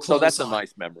that we'll close on. So that's a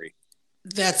nice memory.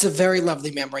 That's a very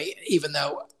lovely memory, even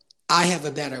though I have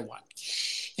a better one.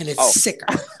 And it's sicker.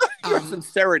 Your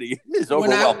sincerity is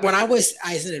overwhelming.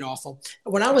 Isn't it awful?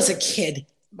 When I was a kid,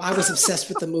 I was obsessed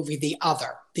with the movie The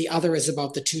Other. The Other is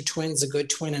about the two twins, a good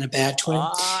twin and a bad twin.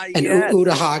 And yes.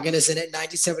 Uta Hagen is in it,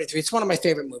 1973. It's one of my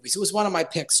favorite movies. It was one of my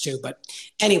picks too. But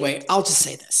anyway, I'll just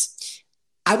say this.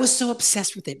 I was so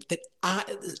obsessed with it that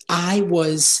I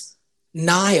was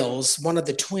Niles, one of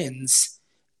the twins,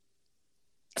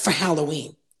 for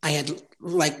Halloween. I had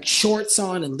like shorts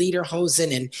on and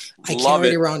lederhosen, and I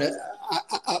carried around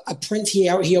a Prince. He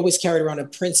always carried around a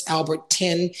Prince Albert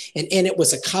tin, and in it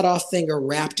was a cutoff finger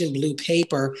wrapped in blue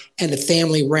paper and a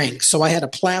family ring. So I had a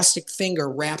plastic finger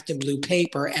wrapped in blue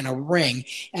paper and a ring,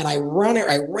 and I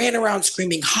ran around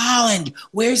screaming, "Holland,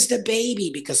 where's the baby?"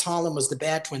 Because Holland was the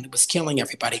bad twin that was killing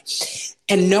everybody.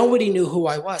 And nobody knew who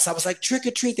I was. I was like, "Trick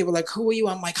or treat." They were like, "Who are you?"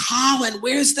 I'm like, "Holland,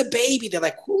 where's the baby?" They're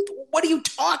like, "What are you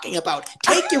talking about?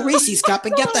 Take your Reese's cup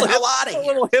and get the hell out of here." A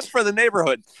little hip for the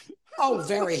neighborhood. Oh,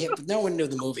 very hip. No one knew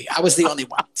the movie. I was the only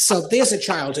one. So there's a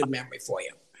childhood memory for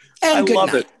you. And I good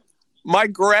love night. it. My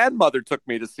grandmother took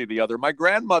me to see The Other. My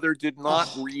grandmother did not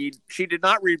read. She did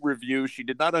not read reviews. She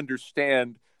did not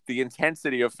understand the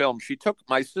intensity of film. She took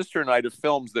my sister and I to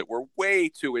films that were way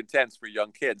too intense for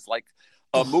young kids, like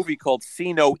a movie called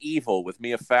See No Evil with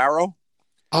Mia Farrow.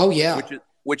 Oh, yeah.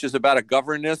 Which is about a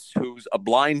governess who's a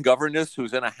blind governess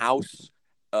who's in a house,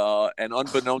 and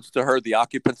unbeknownst to her, the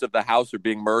occupants of the house are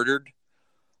being murdered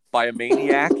by a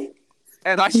maniac.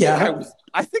 And I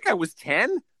think I was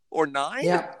 10 or 9.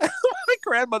 Yeah. My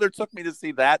grandmother took me to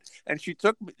see that, and she's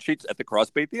at the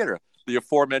Cross Bay Theater, the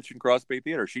aforementioned Cross Bay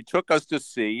Theater. She took us to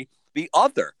see The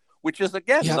Other, which is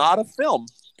again not a film.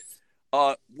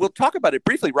 We'll talk about it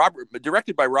briefly.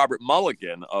 Directed by Robert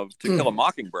Mulligan of To Kill a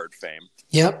Mockingbird fame.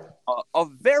 Yep. A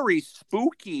very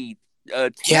spooky,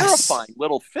 terrifying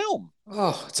little film.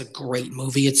 Oh, it's a great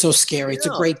movie. It's so scary. It's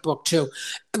a great book too.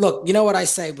 Look, you know what I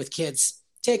say with kids?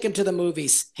 Take them to the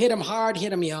movies. Hit them hard, hit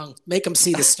them young. Make them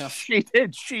see the stuff.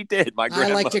 She did. My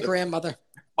grandmother. I like your grandmother.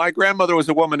 My grandmother was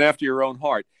a woman after your own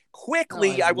heart.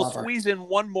 Quickly, I will squeeze in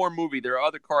one more movie. There are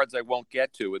other cards I won't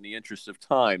get to in the interest of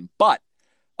time, but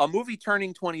a movie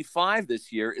turning 25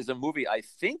 this year is a movie I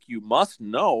think you must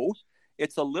know.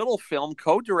 It's a little film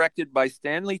co-directed by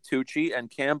Stanley Tucci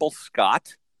and Campbell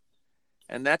Scott,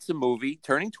 and that's a movie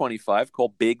turning 25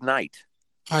 called Big Night.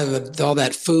 All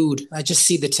that food. I just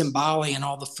see the timbali and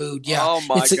all the food. Yeah. Oh,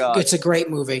 my God. It's a great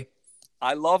movie.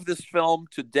 I love this film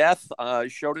to death. I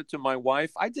showed it to my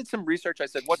wife. I did some research. I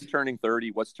said, what's turning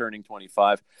 30? What's turning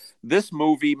 25? This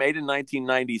movie, made in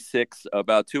 1996,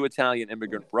 about two Italian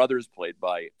immigrant brothers played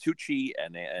by Tucci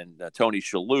and Tony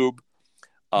Shalhoub.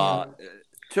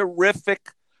 Terrific,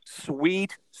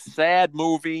 sweet, sad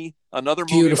movie. Another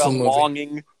movie Beautiful about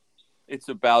longing. It's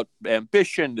about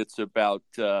ambition. It's about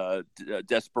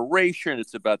desperation.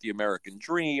 It's about the American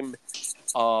dream.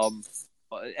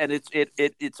 And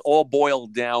it's all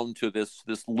boiled down to this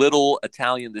little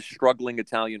Italian, this struggling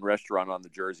Italian restaurant on the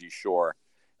Jersey Shore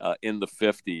in the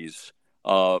 50s.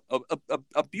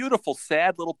 A beautiful,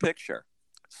 sad little picture.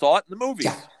 Saw it in the movies.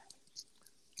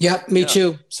 Yeah, me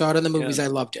too. Saw it in the movies. I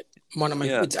loved it. One of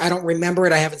my. I don't remember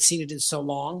it. I haven't seen it in so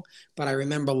long, but I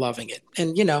remember loving it.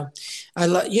 And I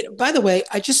love. By the way,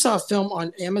 I just saw a film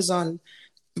on Amazon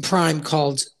Prime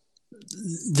called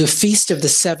The Feast of the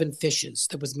Seven Fishes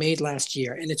that was made last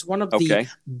year, and it's one of the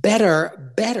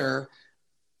better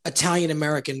Italian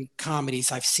American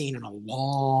comedies I've seen in a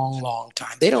long, long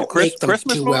time. They don't make them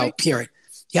Christmas too movie? well. Period.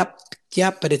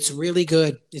 Yep, but it's really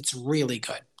good. It's really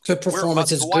good. Good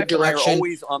performances, good direction. We're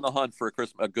always on the hunt for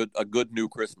a good new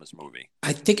Christmas movie.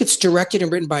 I think it's directed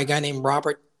and written by a guy named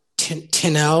Robert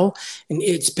Tinnell, and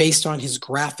it's based on his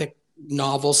graphic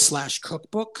novel /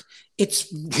 cookbook.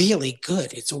 It's really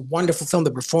good. It's a wonderful film.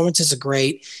 The performances are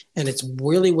great, and it's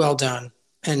really well done,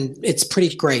 and it's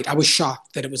pretty great. I was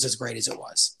shocked that it was as great as it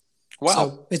was. Wow.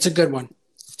 So it's a good one.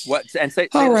 What? And say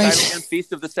All the right. title again,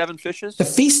 Feast of the Seven Fishes? The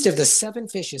Feast of the Seven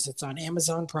Fishes. It's on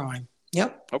Amazon Prime.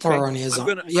 Yep. Okay. Or on Amazon.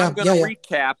 I'm going to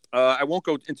recap. I won't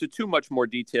go into too much more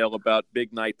detail about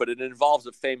Big Night, but it involves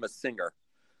a famous singer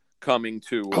coming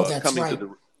to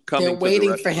They're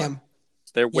waiting for him.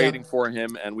 They're waiting for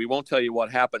him, and we won't tell you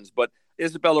what happens. But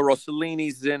Isabella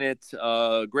Rossellini's in it.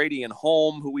 Grady and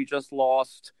Holm, who we just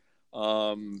lost.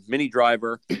 Minnie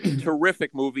Driver.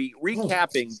 Terrific movie.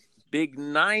 Recapping Big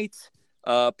Night,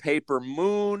 Paper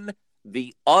Moon,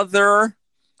 The Other.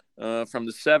 From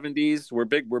the 70s. We're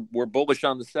bullish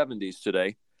on the 70s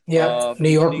today. Yeah. New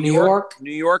York.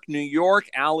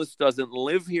 Alice Doesn't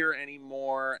Live Here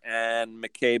Anymore, and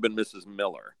McCabe and Mrs.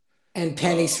 Miller. And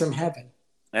Pennies from Heaven.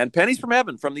 And Pennies from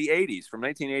Heaven from the 80s, from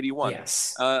 1981.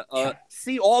 Yes.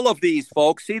 See all of these,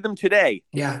 folks. See them today.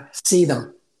 Yeah, see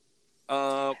them.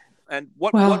 And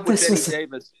what would Betty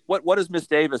Davis? What does Miss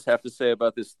Davis have to say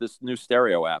about this new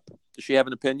stereo app? Does she have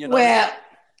an opinion? Well,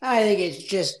 I think it's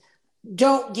just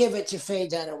don't give it to Faye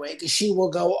Dunaway because she will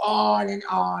go on,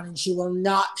 and she will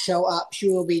not show up. She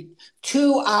will be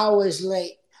 2 hours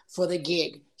late for the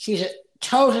gig. She's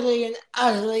totally and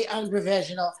utterly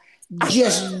unprofessional.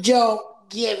 Just don't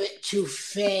give it to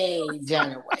Faye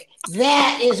Dunaway.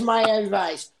 That is my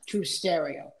advice to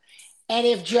stereo. And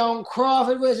if Joan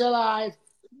Crawford was alive,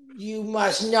 you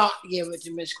must not give it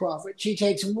to Miss Crawford. She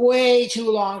takes way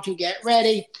too long to get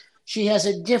ready. She has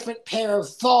a different pair of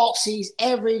falsies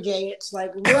every day. It's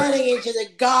like running into the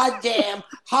goddamn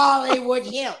Hollywood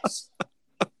Hills.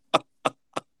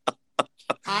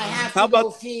 I have to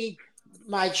go feed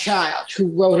my child who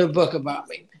wrote a book about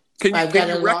me. Can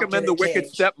you recommend The Wicked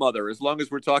Stepmother as long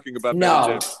as we're talking about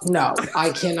No, I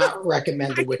cannot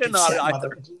recommend The Wicked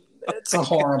Stepmother. It's a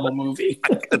horrible movie.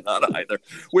 I cannot either.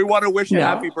 We want to wish a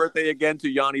happy birthday again to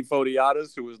Yanni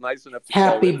Fodiatis, who was nice enough to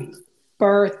Happy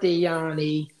birthday,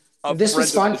 Yanni. This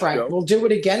was fun, Frank. Show. We'll do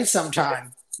it again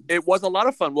sometime. It was a lot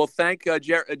of fun. We'll thank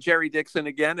Jerry Dixon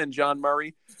again and John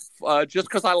Murray, just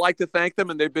because I like to thank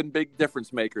them, and they've been big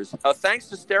difference makers. Thanks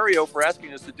to Stereo for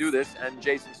asking us to do this, and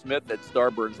Jason Smith at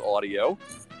Starburns Audio,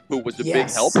 who was a big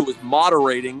help, who was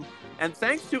moderating. And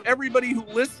thanks to everybody who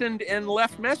listened and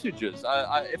left messages.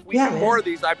 If we do more of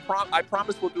these, I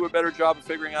promise we'll do a better job of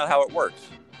figuring out how it works.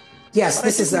 Yes,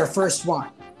 this is our first one.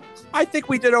 I think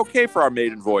we did okay for our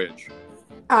maiden voyage.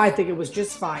 I think it was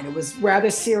just fine. It was rather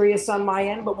serious on my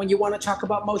end, but when you want to talk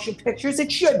about motion pictures,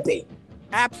 it should be.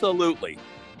 Absolutely.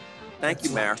 Thank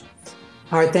you, Mayor.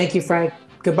 All right, thank you, Frank.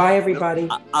 Goodbye, everybody.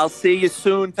 I'll see you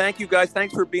soon. Thank you, guys.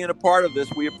 Thanks for being a part of this.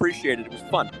 We appreciate it. It was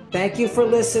fun. Thank you for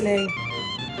listening.